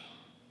ones.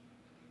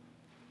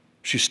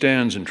 She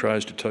stands and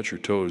tries to touch her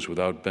toes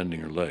without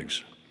bending her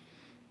legs.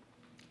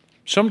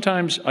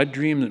 Sometimes I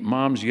dream that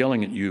Mom's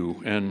yelling at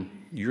you and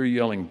you're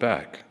yelling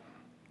back.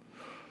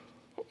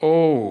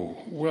 Oh,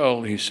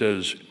 well, he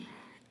says,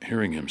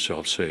 hearing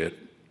himself say it,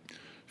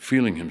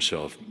 feeling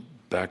himself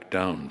back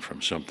down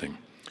from something.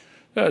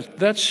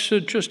 That's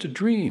just a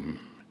dream.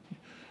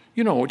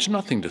 It's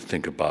nothing to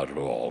think about at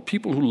all.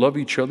 People who love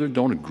each other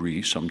don't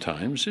agree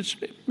sometimes.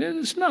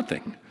 It's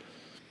nothing.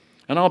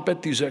 And I'll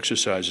bet these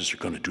exercises are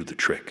going to do the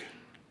trick.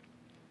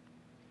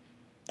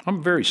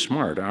 I'm very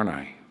smart, aren't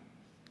I?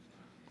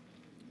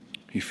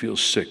 He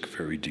feels sick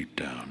very deep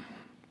down.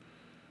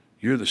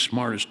 You're the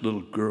smartest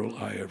little girl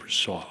I ever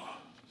saw.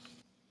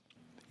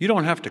 You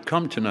don't have to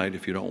come tonight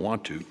if you don't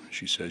want to,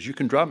 she says. You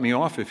can drop me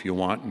off if you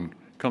want and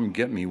come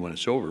get me when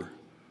it's over.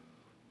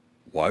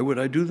 Why would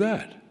I do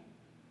that?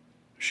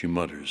 She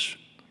mutters.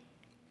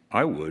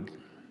 I would.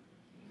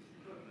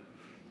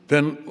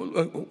 Then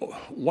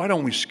why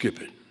don't we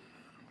skip it?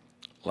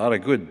 A lot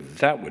of good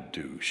that would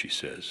do, she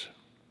says.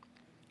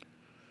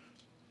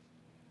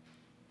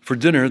 For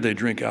dinner, they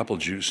drink apple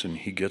juice, and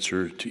he gets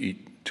her to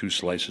eat 2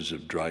 slices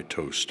of dry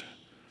toast.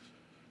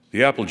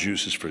 The apple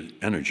juice is for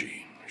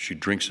energy. She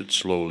drinks it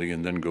slowly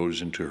and then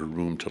goes into her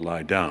room to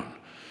lie down,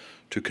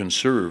 to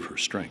conserve her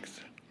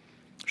strength.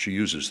 She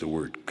uses the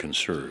word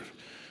conserve.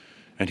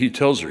 And he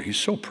tells her he's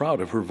so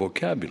proud of her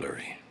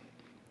vocabulary.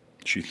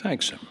 She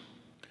thanks him.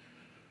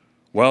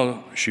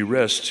 While she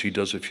rests, he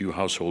does a few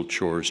household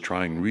chores,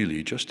 trying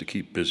really just to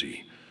keep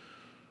busy.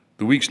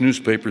 The week's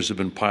newspapers have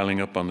been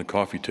piling up on the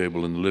coffee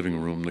table in the living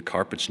room. The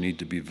carpets need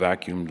to be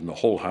vacuumed, and the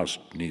whole house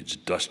needs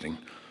dusting.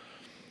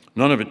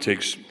 None of it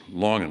takes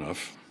long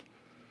enough.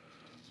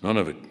 None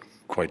of it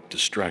quite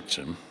distracts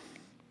him.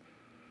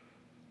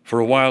 For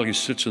a while, he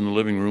sits in the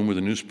living room with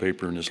a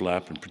newspaper in his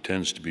lap and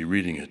pretends to be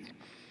reading it.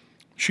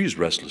 She's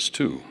restless,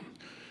 too.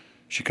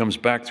 She comes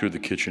back through the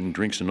kitchen,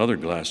 drinks another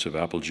glass of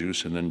apple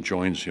juice, and then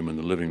joins him in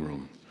the living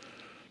room.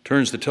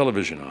 Turns the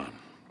television on.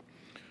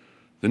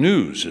 The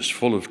news is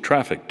full of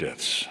traffic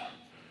deaths,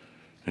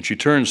 and she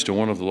turns to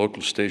one of the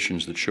local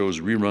stations that shows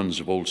reruns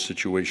of old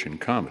situation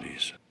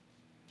comedies.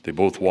 They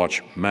both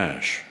watch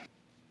MASH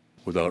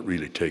without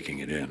really taking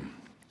it in.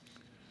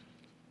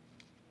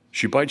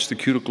 She bites the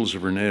cuticles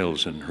of her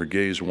nails, and her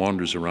gaze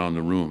wanders around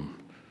the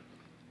room.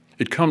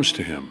 It comes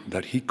to him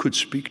that he could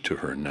speak to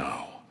her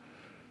now,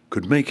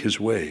 could make his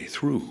way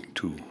through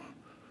to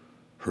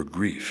her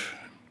grief.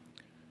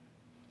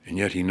 And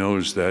yet he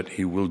knows that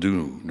he will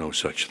do no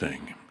such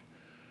thing.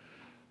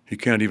 He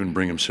can't even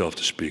bring himself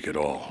to speak at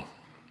all.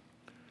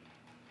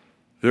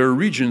 There are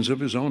regions of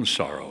his own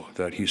sorrow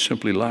that he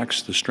simply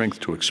lacks the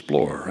strength to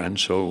explore, and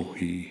so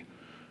he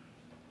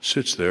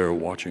sits there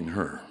watching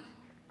her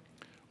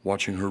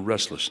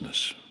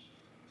restlessness.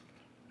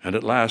 And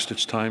at last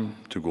it's time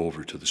to go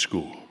over to the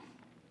school.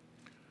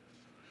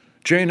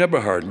 Jane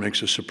Eberhard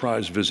makes a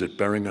surprise visit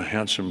bearing a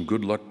handsome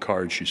good luck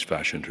card she's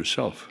fashioned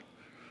herself.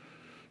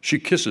 She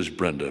kisses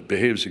Brenda,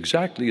 behaves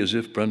exactly as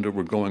if Brenda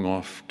were going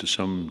off to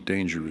some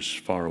dangerous,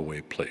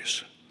 faraway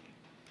place.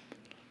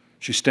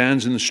 She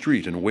stands in the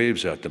street and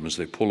waves at them as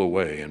they pull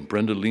away, and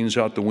Brenda leans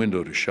out the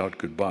window to shout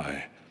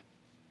goodbye.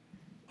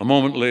 A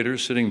moment later,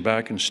 sitting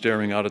back and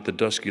staring out at the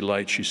dusky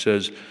light, she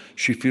says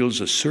she feels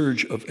a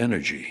surge of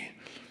energy,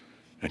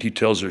 and he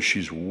tells her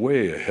she's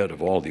way ahead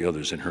of all the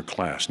others in her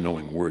class,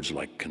 knowing words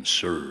like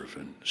conserve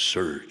and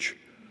surge.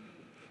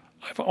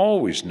 I've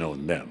always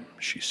known them,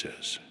 she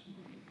says.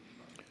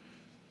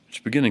 It's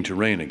beginning to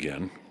rain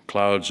again.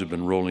 Clouds have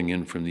been rolling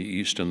in from the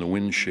east, and the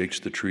wind shakes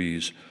the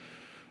trees.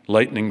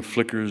 Lightning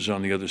flickers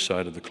on the other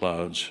side of the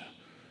clouds.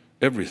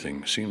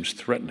 Everything seems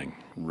threatening,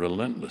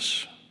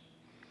 relentless.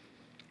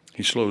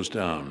 He slows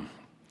down.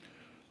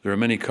 There are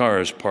many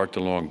cars parked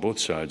along both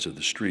sides of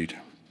the street.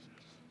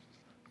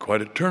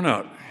 Quite a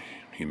turnout,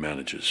 he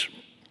manages.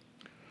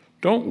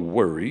 Don't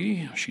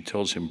worry, she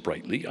tells him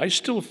brightly. I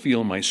still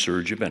feel my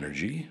surge of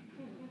energy.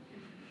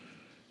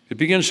 It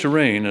begins to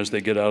rain as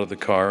they get out of the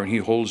car, and he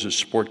holds his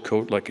sport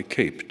coat like a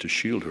cape to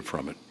shield her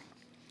from it.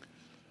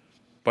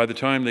 By the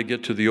time they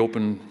get to the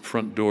open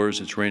front doors,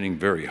 it's raining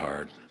very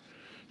hard.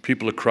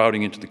 People are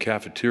crowding into the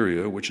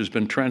cafeteria, which has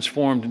been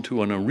transformed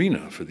into an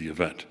arena for the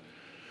event.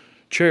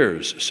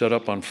 Chairs set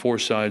up on four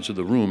sides of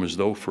the room as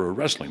though for a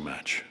wrestling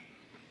match.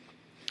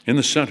 In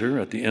the center,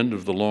 at the end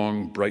of the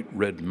long, bright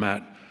red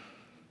mat,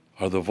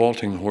 are the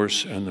vaulting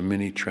horse and the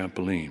mini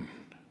trampoline.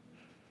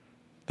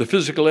 The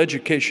physical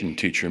education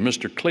teacher,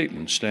 Mr.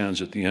 Clayton,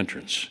 stands at the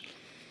entrance.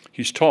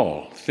 He's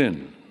tall,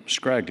 thin,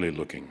 scraggly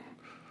looking.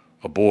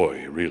 A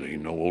boy, really,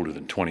 no older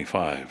than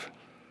 25.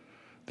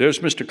 "There's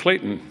Mr.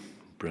 Clayton,"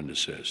 Brenda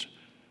says.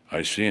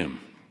 "I see him."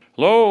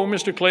 "Hello,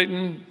 Mr.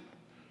 Clayton."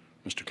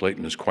 Mr.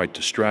 Clayton is quite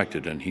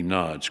distracted, and he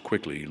nods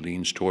quickly,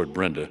 leans toward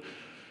Brenda,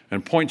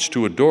 and points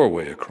to a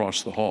doorway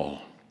across the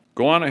hall.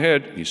 "Go on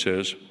ahead," he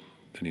says.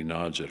 Then he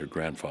nods at her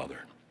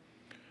grandfather.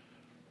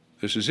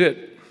 "This is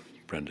it,"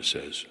 Brenda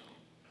says.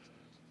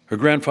 Her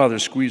grandfather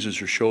squeezes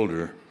her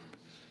shoulder,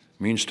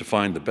 means to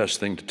find the best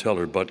thing to tell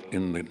her, but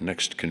in the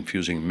next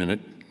confusing minute,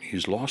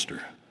 he's lost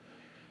her.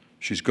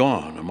 She's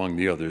gone among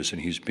the others,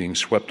 and he's being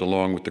swept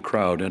along with the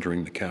crowd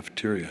entering the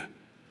cafeteria.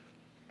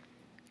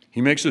 He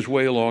makes his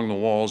way along the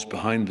walls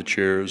behind the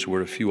chairs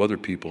where a few other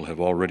people have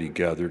already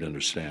gathered and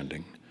are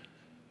standing.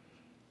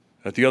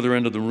 At the other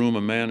end of the room,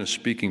 a man is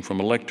speaking from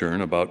a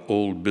lectern about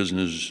old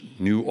business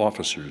new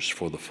officers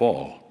for the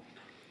fall.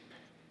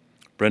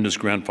 Brenda's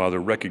grandfather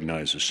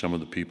recognizes some of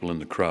the people in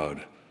the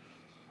crowd.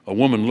 A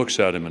woman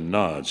looks at him and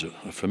nods,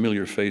 a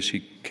familiar face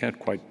he can't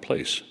quite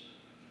place.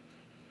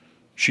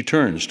 She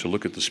turns to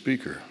look at the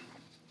speaker.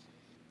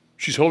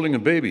 She's holding a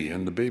baby,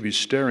 and the baby's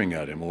staring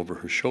at him over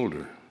her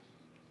shoulder.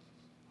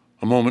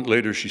 A moment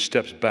later, she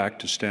steps back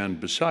to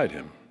stand beside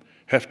him,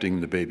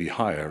 hefting the baby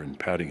higher and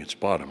patting its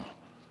bottom.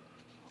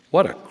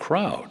 "What a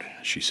crowd,"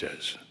 she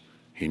says.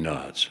 He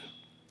nods.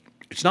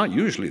 "It's not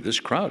usually this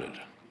crowded."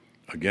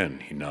 Again,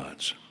 he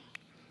nods.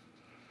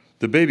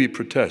 The baby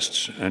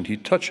protests, and he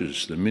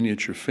touches the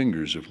miniature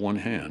fingers of one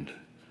hand.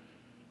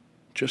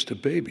 Just a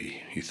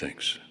baby, he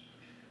thinks.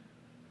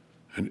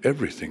 And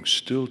everything's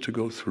still to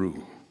go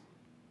through.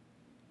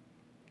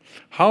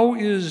 "How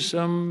is,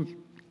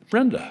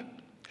 Brenda?"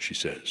 she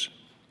says.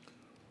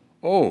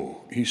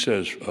 "Oh," he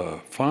says,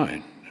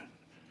 "fine."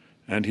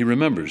 And he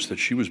remembers that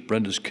she was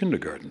Brenda's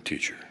kindergarten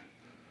teacher.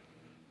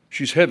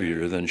 She's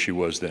heavier than she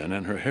was then,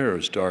 and her hair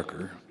is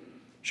darker.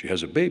 She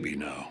has a baby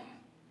now.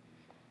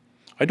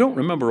 "I don't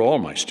remember all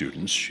my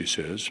students," she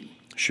says,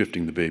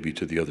 shifting the baby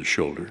to the other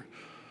shoulder.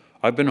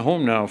 "I've been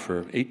home now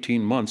for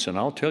 18 months, and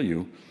I'll tell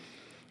you,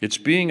 it's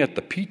being at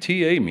the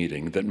PTA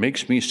meeting that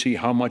makes me see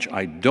how much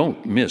I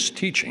don't miss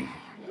teaching."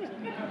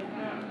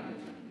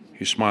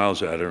 He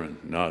smiles at her and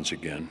nods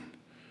again.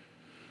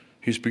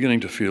 He's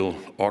beginning to feel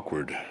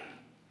awkward.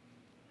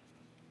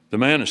 The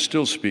man is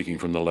still speaking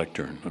from the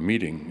lectern. A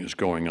meeting is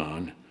going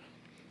on,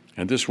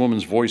 and this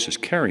woman's voice is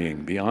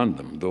carrying beyond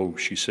them, though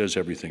she says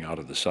everything out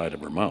of the side of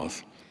her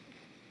mouth.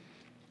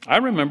 "I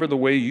remember the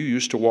way you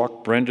used to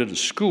walk Brenda to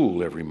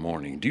school every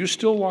morning. Do you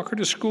still walk her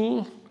to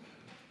school?"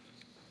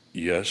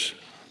 "Yes."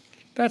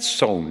 "That's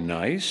so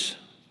nice."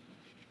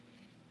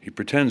 He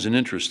pretends an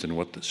interest in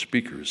what the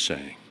speaker is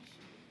saying.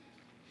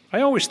 "I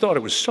always thought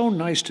it was so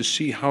nice to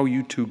see how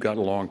you two got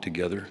along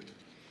together.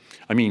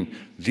 I mean,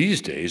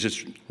 these days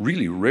it's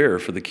really rare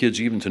for the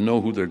kids even to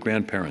know who their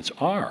grandparents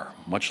are,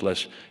 much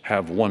less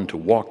have one to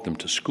walk them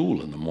to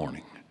school in the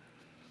morning.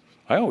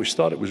 I always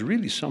thought it was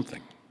really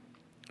something."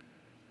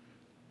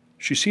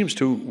 She seems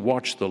to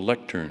watch the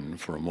lectern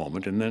for a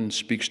moment and then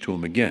speaks to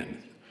him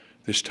again,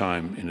 this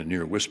time in a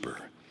near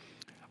whisper.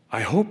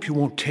 "I hope you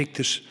won't take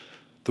this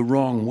the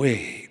wrong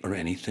way or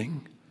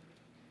anything,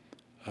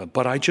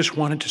 but I just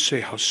wanted to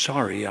say how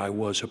sorry I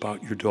was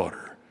about your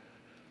daughter.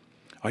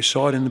 I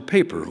saw it in the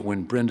paper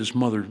when Brenda's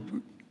mother,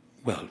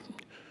 well,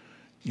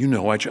 you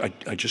know, I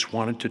just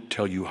wanted to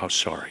tell you how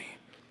sorry.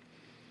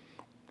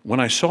 When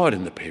I saw it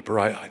in the paper,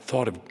 I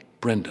thought of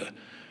Brenda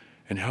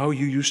and how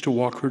you used to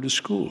walk her to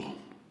school.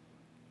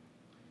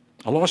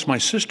 I lost my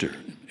sister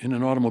in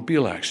an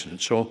automobile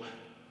accident, so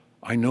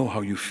I know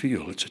how you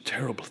feel. It's a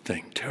terrible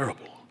thing,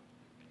 terrible.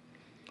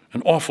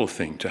 An awful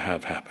thing to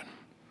have happen.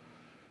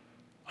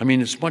 I mean,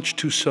 it's much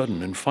too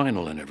sudden and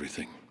final and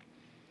everything.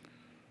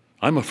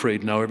 I'm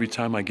afraid now every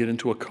time I get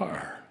into a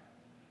car."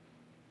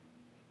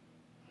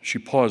 She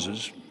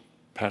pauses,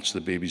 pats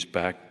the baby's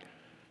back,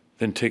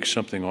 then takes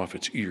something off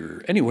its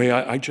ear. "Anyway,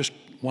 I just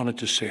wanted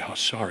to say how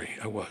sorry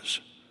I was."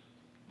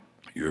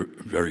 "You're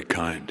very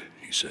kind,"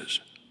 he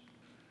says.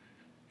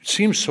 "It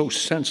seems so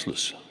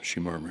senseless," she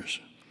murmurs.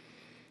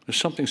 "There's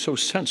something so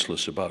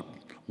senseless about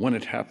when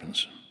it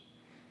happens.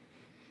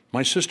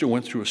 My sister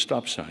went through a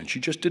stop sign. She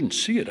just didn't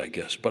see it, I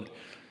guess, but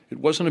it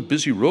wasn't a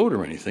busy road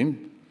or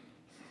anything.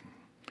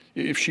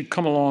 If she'd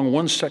come along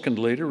 1 second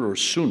later or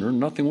sooner,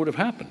 nothing would have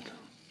happened.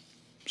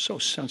 So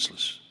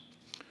senseless.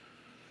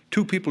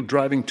 Two people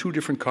driving two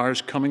different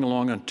cars coming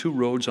along on two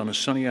roads on a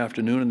sunny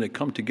afternoon, and they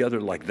come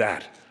together like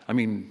that. I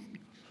mean,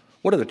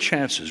 what are the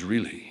chances,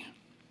 really?"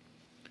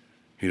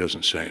 He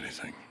doesn't say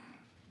anything.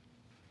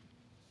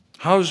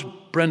 "How's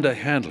Brenda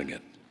handling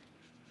it?"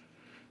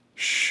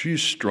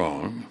 "She's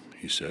strong,"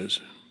 he says.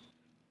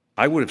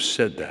 "I would have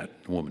said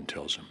that," the woman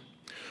tells him.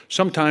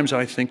 Sometimes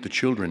I think the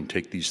children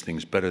take these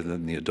things better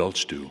than the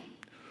adults do.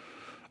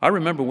 I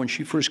remember when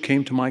she first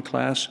came to my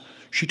class,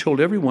 she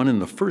told everyone in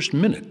the first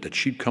minute that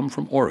she'd come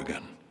from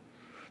Oregon,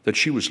 that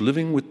she was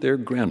living with their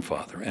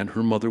grandfather and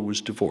her mother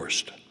was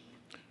divorced.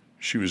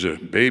 She was a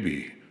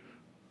baby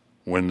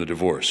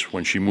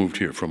when she moved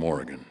here from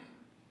Oregon.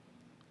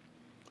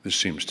 This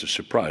seems to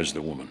surprise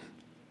the woman.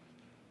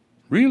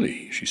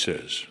 Really, she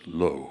says,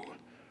 low.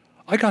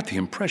 I got the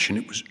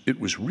impression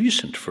it was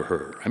recent for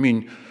her. I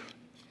mean,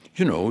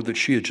 that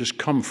she had just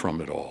come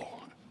from it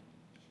all.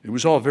 It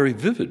was all very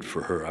vivid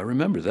for her. I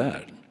remember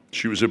that.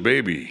 She was a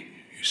baby,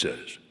 he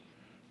says.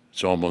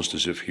 It's almost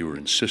as if he were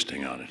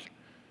insisting on it.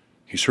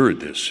 He's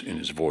heard this in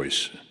his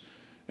voice,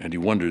 and he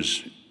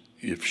wonders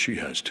if she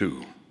has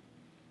too.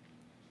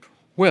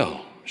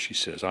 Well, she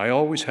says, I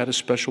always had a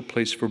special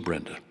place for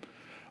Brenda.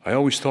 I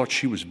always thought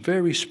she was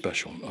very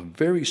special, a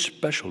very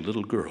special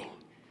little girl.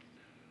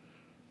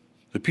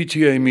 The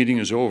PTA meeting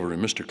is over,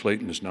 and Mr.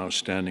 Clayton is now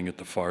standing at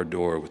the far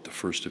door with the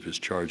first of his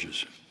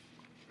charges.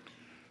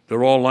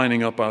 They're all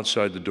lining up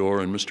outside the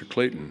door, and Mr.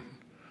 Clayton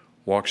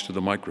walks to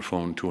the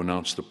microphone to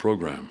announce the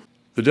program.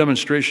 The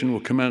demonstration will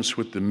commence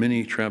with the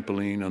mini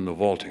trampoline and the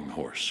vaulting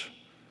horse,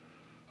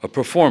 a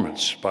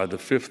performance by the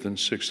 5th and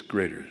 6th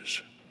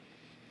graders.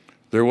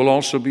 There will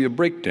also be a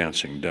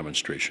breakdancing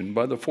demonstration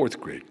by the 4th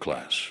grade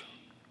class.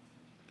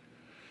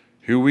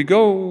 Here we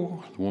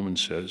go, the woman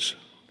says.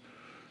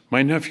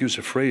 My nephew's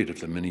afraid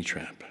of the mini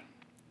tramp.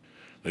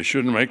 They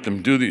shouldn't make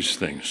them do these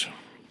things,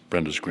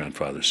 Brenda's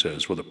grandfather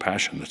says with a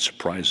passion that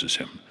surprises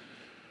him.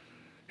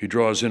 He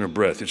draws in a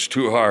breath. It's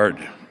too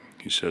hard,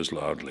 he says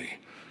loudly.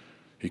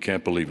 He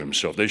can't believe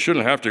himself. They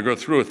shouldn't have to go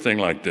through a thing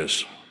like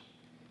this.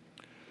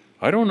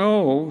 I don't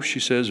know, she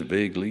says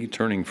vaguely,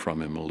 turning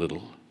from him a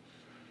little.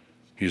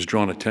 He's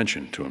drawn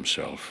attention to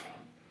himself.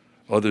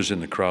 Others in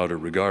the crowd are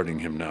regarding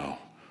him now.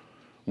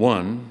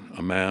 One,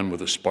 a man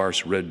with a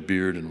sparse red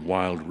beard and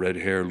wild red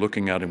hair,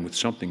 looking at him with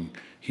something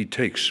he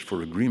takes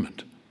for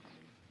agreement.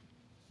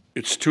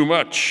 It's too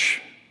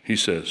much, he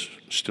says,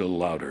 still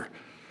louder.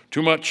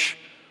 Too much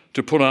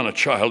to put on a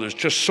child. There's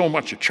just so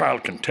much a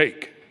child can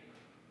take.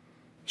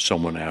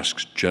 Someone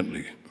asks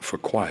gently for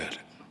quiet.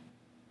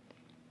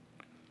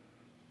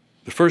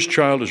 The first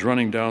child is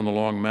running down the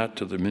long mat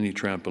to the mini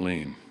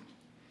trampoline.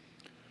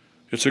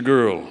 It's a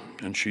girl,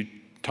 and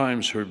she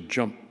times her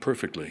jump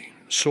perfectly,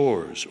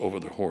 soars over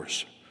the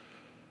horse.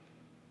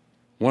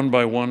 One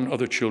by one,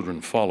 other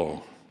children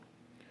follow.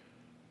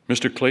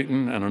 Mr.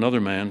 Clayton and another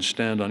man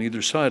stand on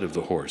either side of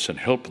the horse and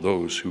help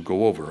those who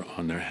go over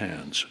on their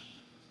hands.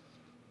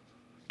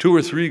 2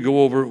 or 3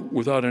 go over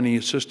without any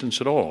assistance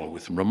at all,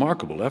 with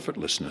remarkable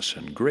effortlessness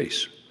and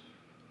grace.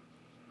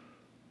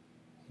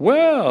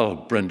 Well,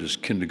 Brenda's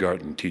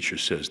kindergarten teacher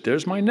says,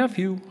 there's my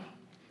nephew.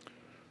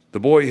 The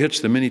boy hits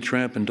the mini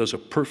tramp and does a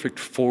perfect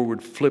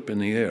forward flip in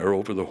the air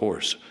over the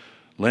horse,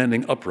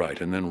 landing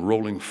upright and then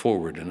rolling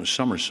forward in a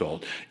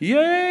somersault.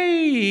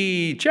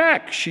 Yay,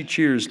 Jack, she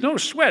cheers, no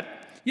sweat.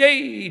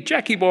 Yay,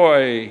 Jackie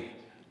boy.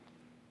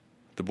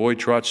 The boy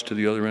trots to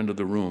the other end of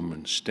the room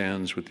and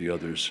stands with the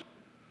others.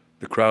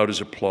 The crowd is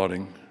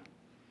applauding.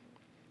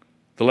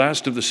 The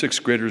last of the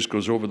 6th graders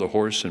goes over the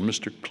horse, and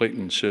Mr.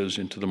 Clayton says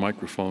into the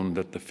microphone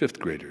that the 5th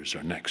graders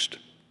are next.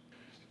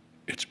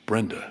 It's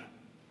Brenda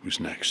who's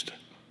next.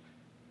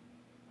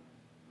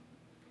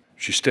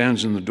 She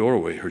stands in the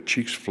doorway, her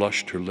cheeks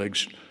flushed, her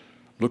legs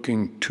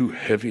looking too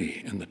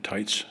heavy in the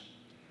tights.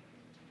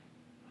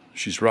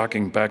 She's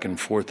rocking back and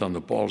forth on the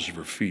balls of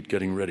her feet,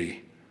 getting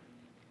ready.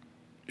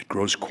 It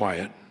grows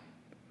quiet.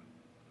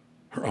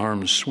 Her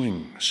arms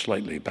swing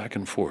slightly back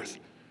and forth.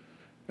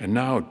 And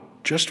now,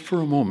 just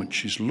for a moment,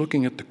 she's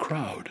looking at the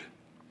crowd,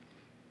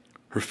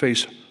 her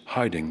face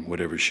hiding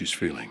whatever she's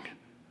feeling.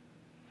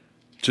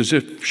 It's as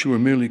if she were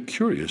merely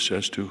curious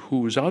as to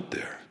who was out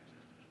there.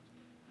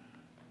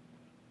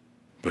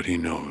 But he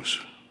knows.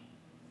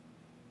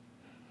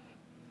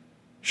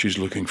 She's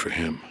looking for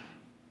him,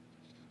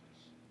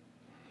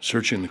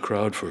 searching the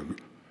crowd for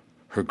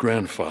her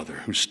grandfather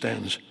who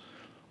stands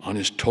on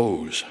his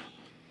toes,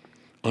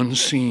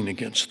 unseen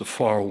against the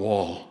far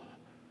wall,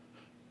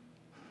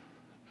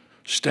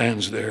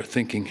 stands there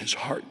thinking his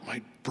heart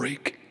might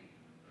break,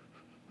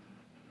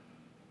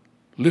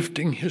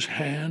 lifting his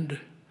hand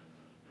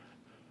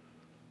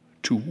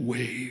to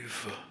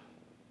wave.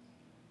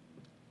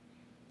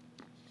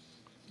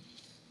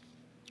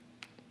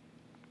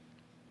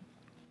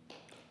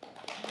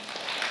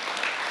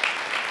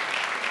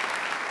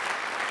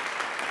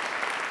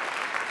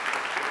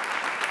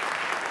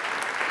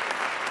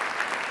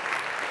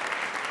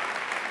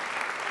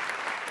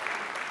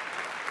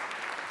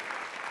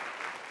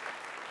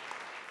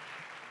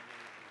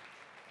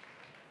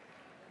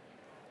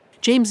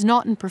 James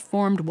Naughton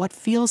performed What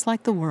Feels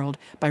Like the World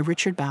by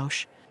Richard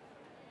Bausch.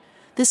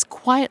 This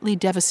quietly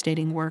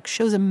devastating work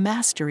shows a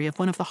mastery of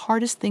one of the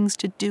hardest things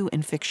to do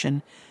in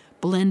fiction,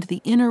 blend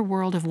the inner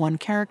world of one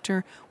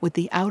character with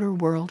the outer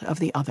world of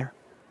the other.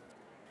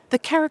 The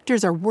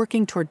characters are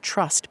working toward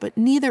trust, but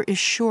neither is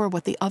sure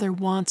what the other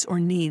wants or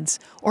needs,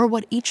 or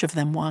what each of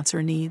them wants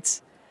or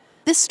needs.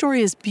 This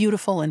story is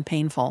beautiful and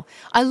painful.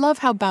 I love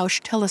how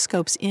Bausch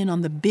telescopes in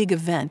on the big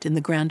event in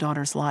the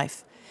granddaughter's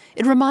life.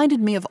 It reminded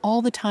me of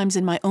all the times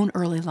in my own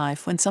early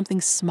life when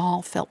something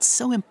small felt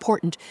so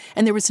important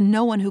and there was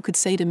no one who could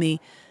say to me,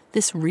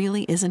 this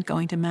really isn't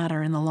going to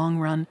matter in the long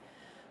run.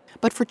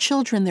 But for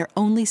children, there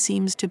only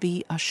seems to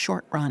be a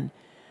short run.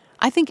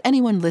 I think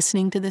anyone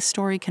listening to this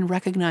story can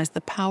recognize the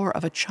power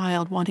of a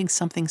child wanting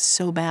something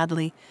so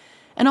badly,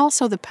 and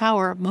also the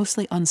power,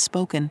 mostly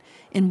unspoken,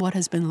 in what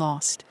has been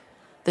lost.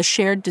 The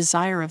shared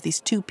desire of these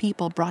two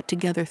people brought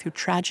together through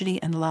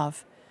tragedy and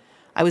love.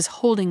 I was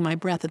holding my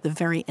breath at the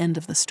very end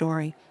of the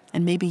story,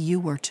 and maybe you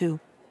were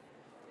too.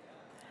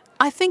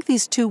 I think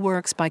these two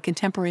works by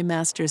contemporary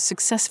masters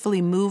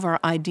successfully move our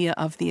idea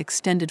of the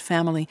extended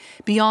family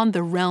beyond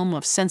the realm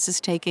of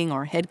census-taking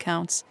or head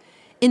counts.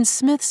 In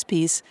Smith's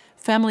piece,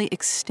 family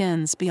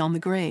extends beyond the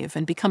grave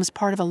and becomes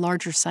part of a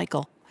larger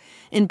cycle.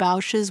 In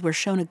Bausch's, we're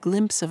shown a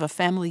glimpse of a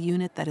family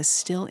unit that is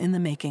still in the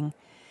making.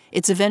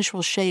 Its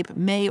eventual shape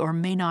may or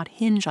may not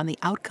hinge on the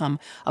outcome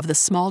of the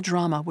small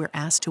drama we're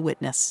asked to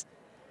witness.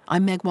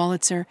 I'm Meg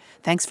Wolitzer.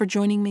 Thanks for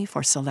joining me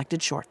for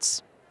Selected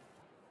Shorts.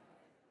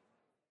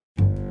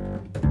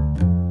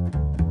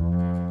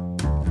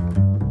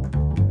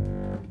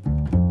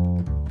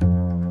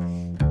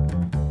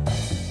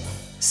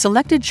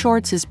 Selected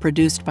Shorts is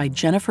produced by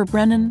Jennifer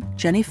Brennan,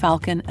 Jenny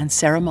Falcon, and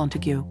Sarah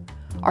Montague.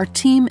 Our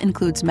team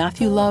includes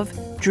Matthew Love,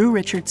 Drew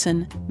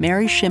Richardson,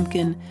 Mary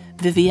Shimkin,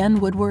 Vivienne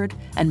Woodward,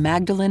 and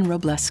Magdalene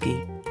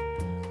Robleski.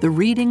 The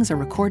readings are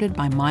recorded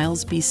by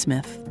Miles B.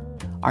 Smith.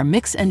 Our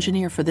mix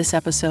engineer for this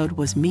episode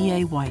was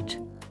Mie White.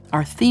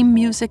 Our theme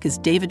music is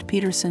David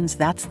Peterson's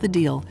That's the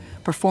Deal,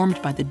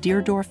 performed by the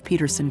Deerdorf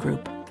Peterson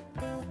Group.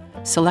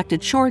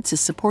 Selected Shorts is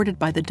supported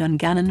by the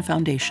Dungannon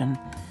Foundation.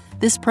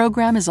 This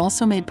program is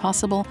also made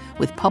possible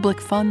with public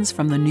funds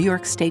from the New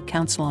York State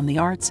Council on the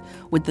Arts,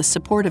 with the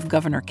support of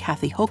Governor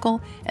Kathy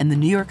Hochul and the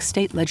New York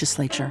State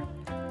Legislature.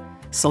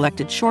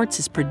 Selected Shorts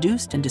is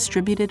produced and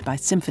distributed by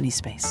Symphony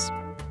Space.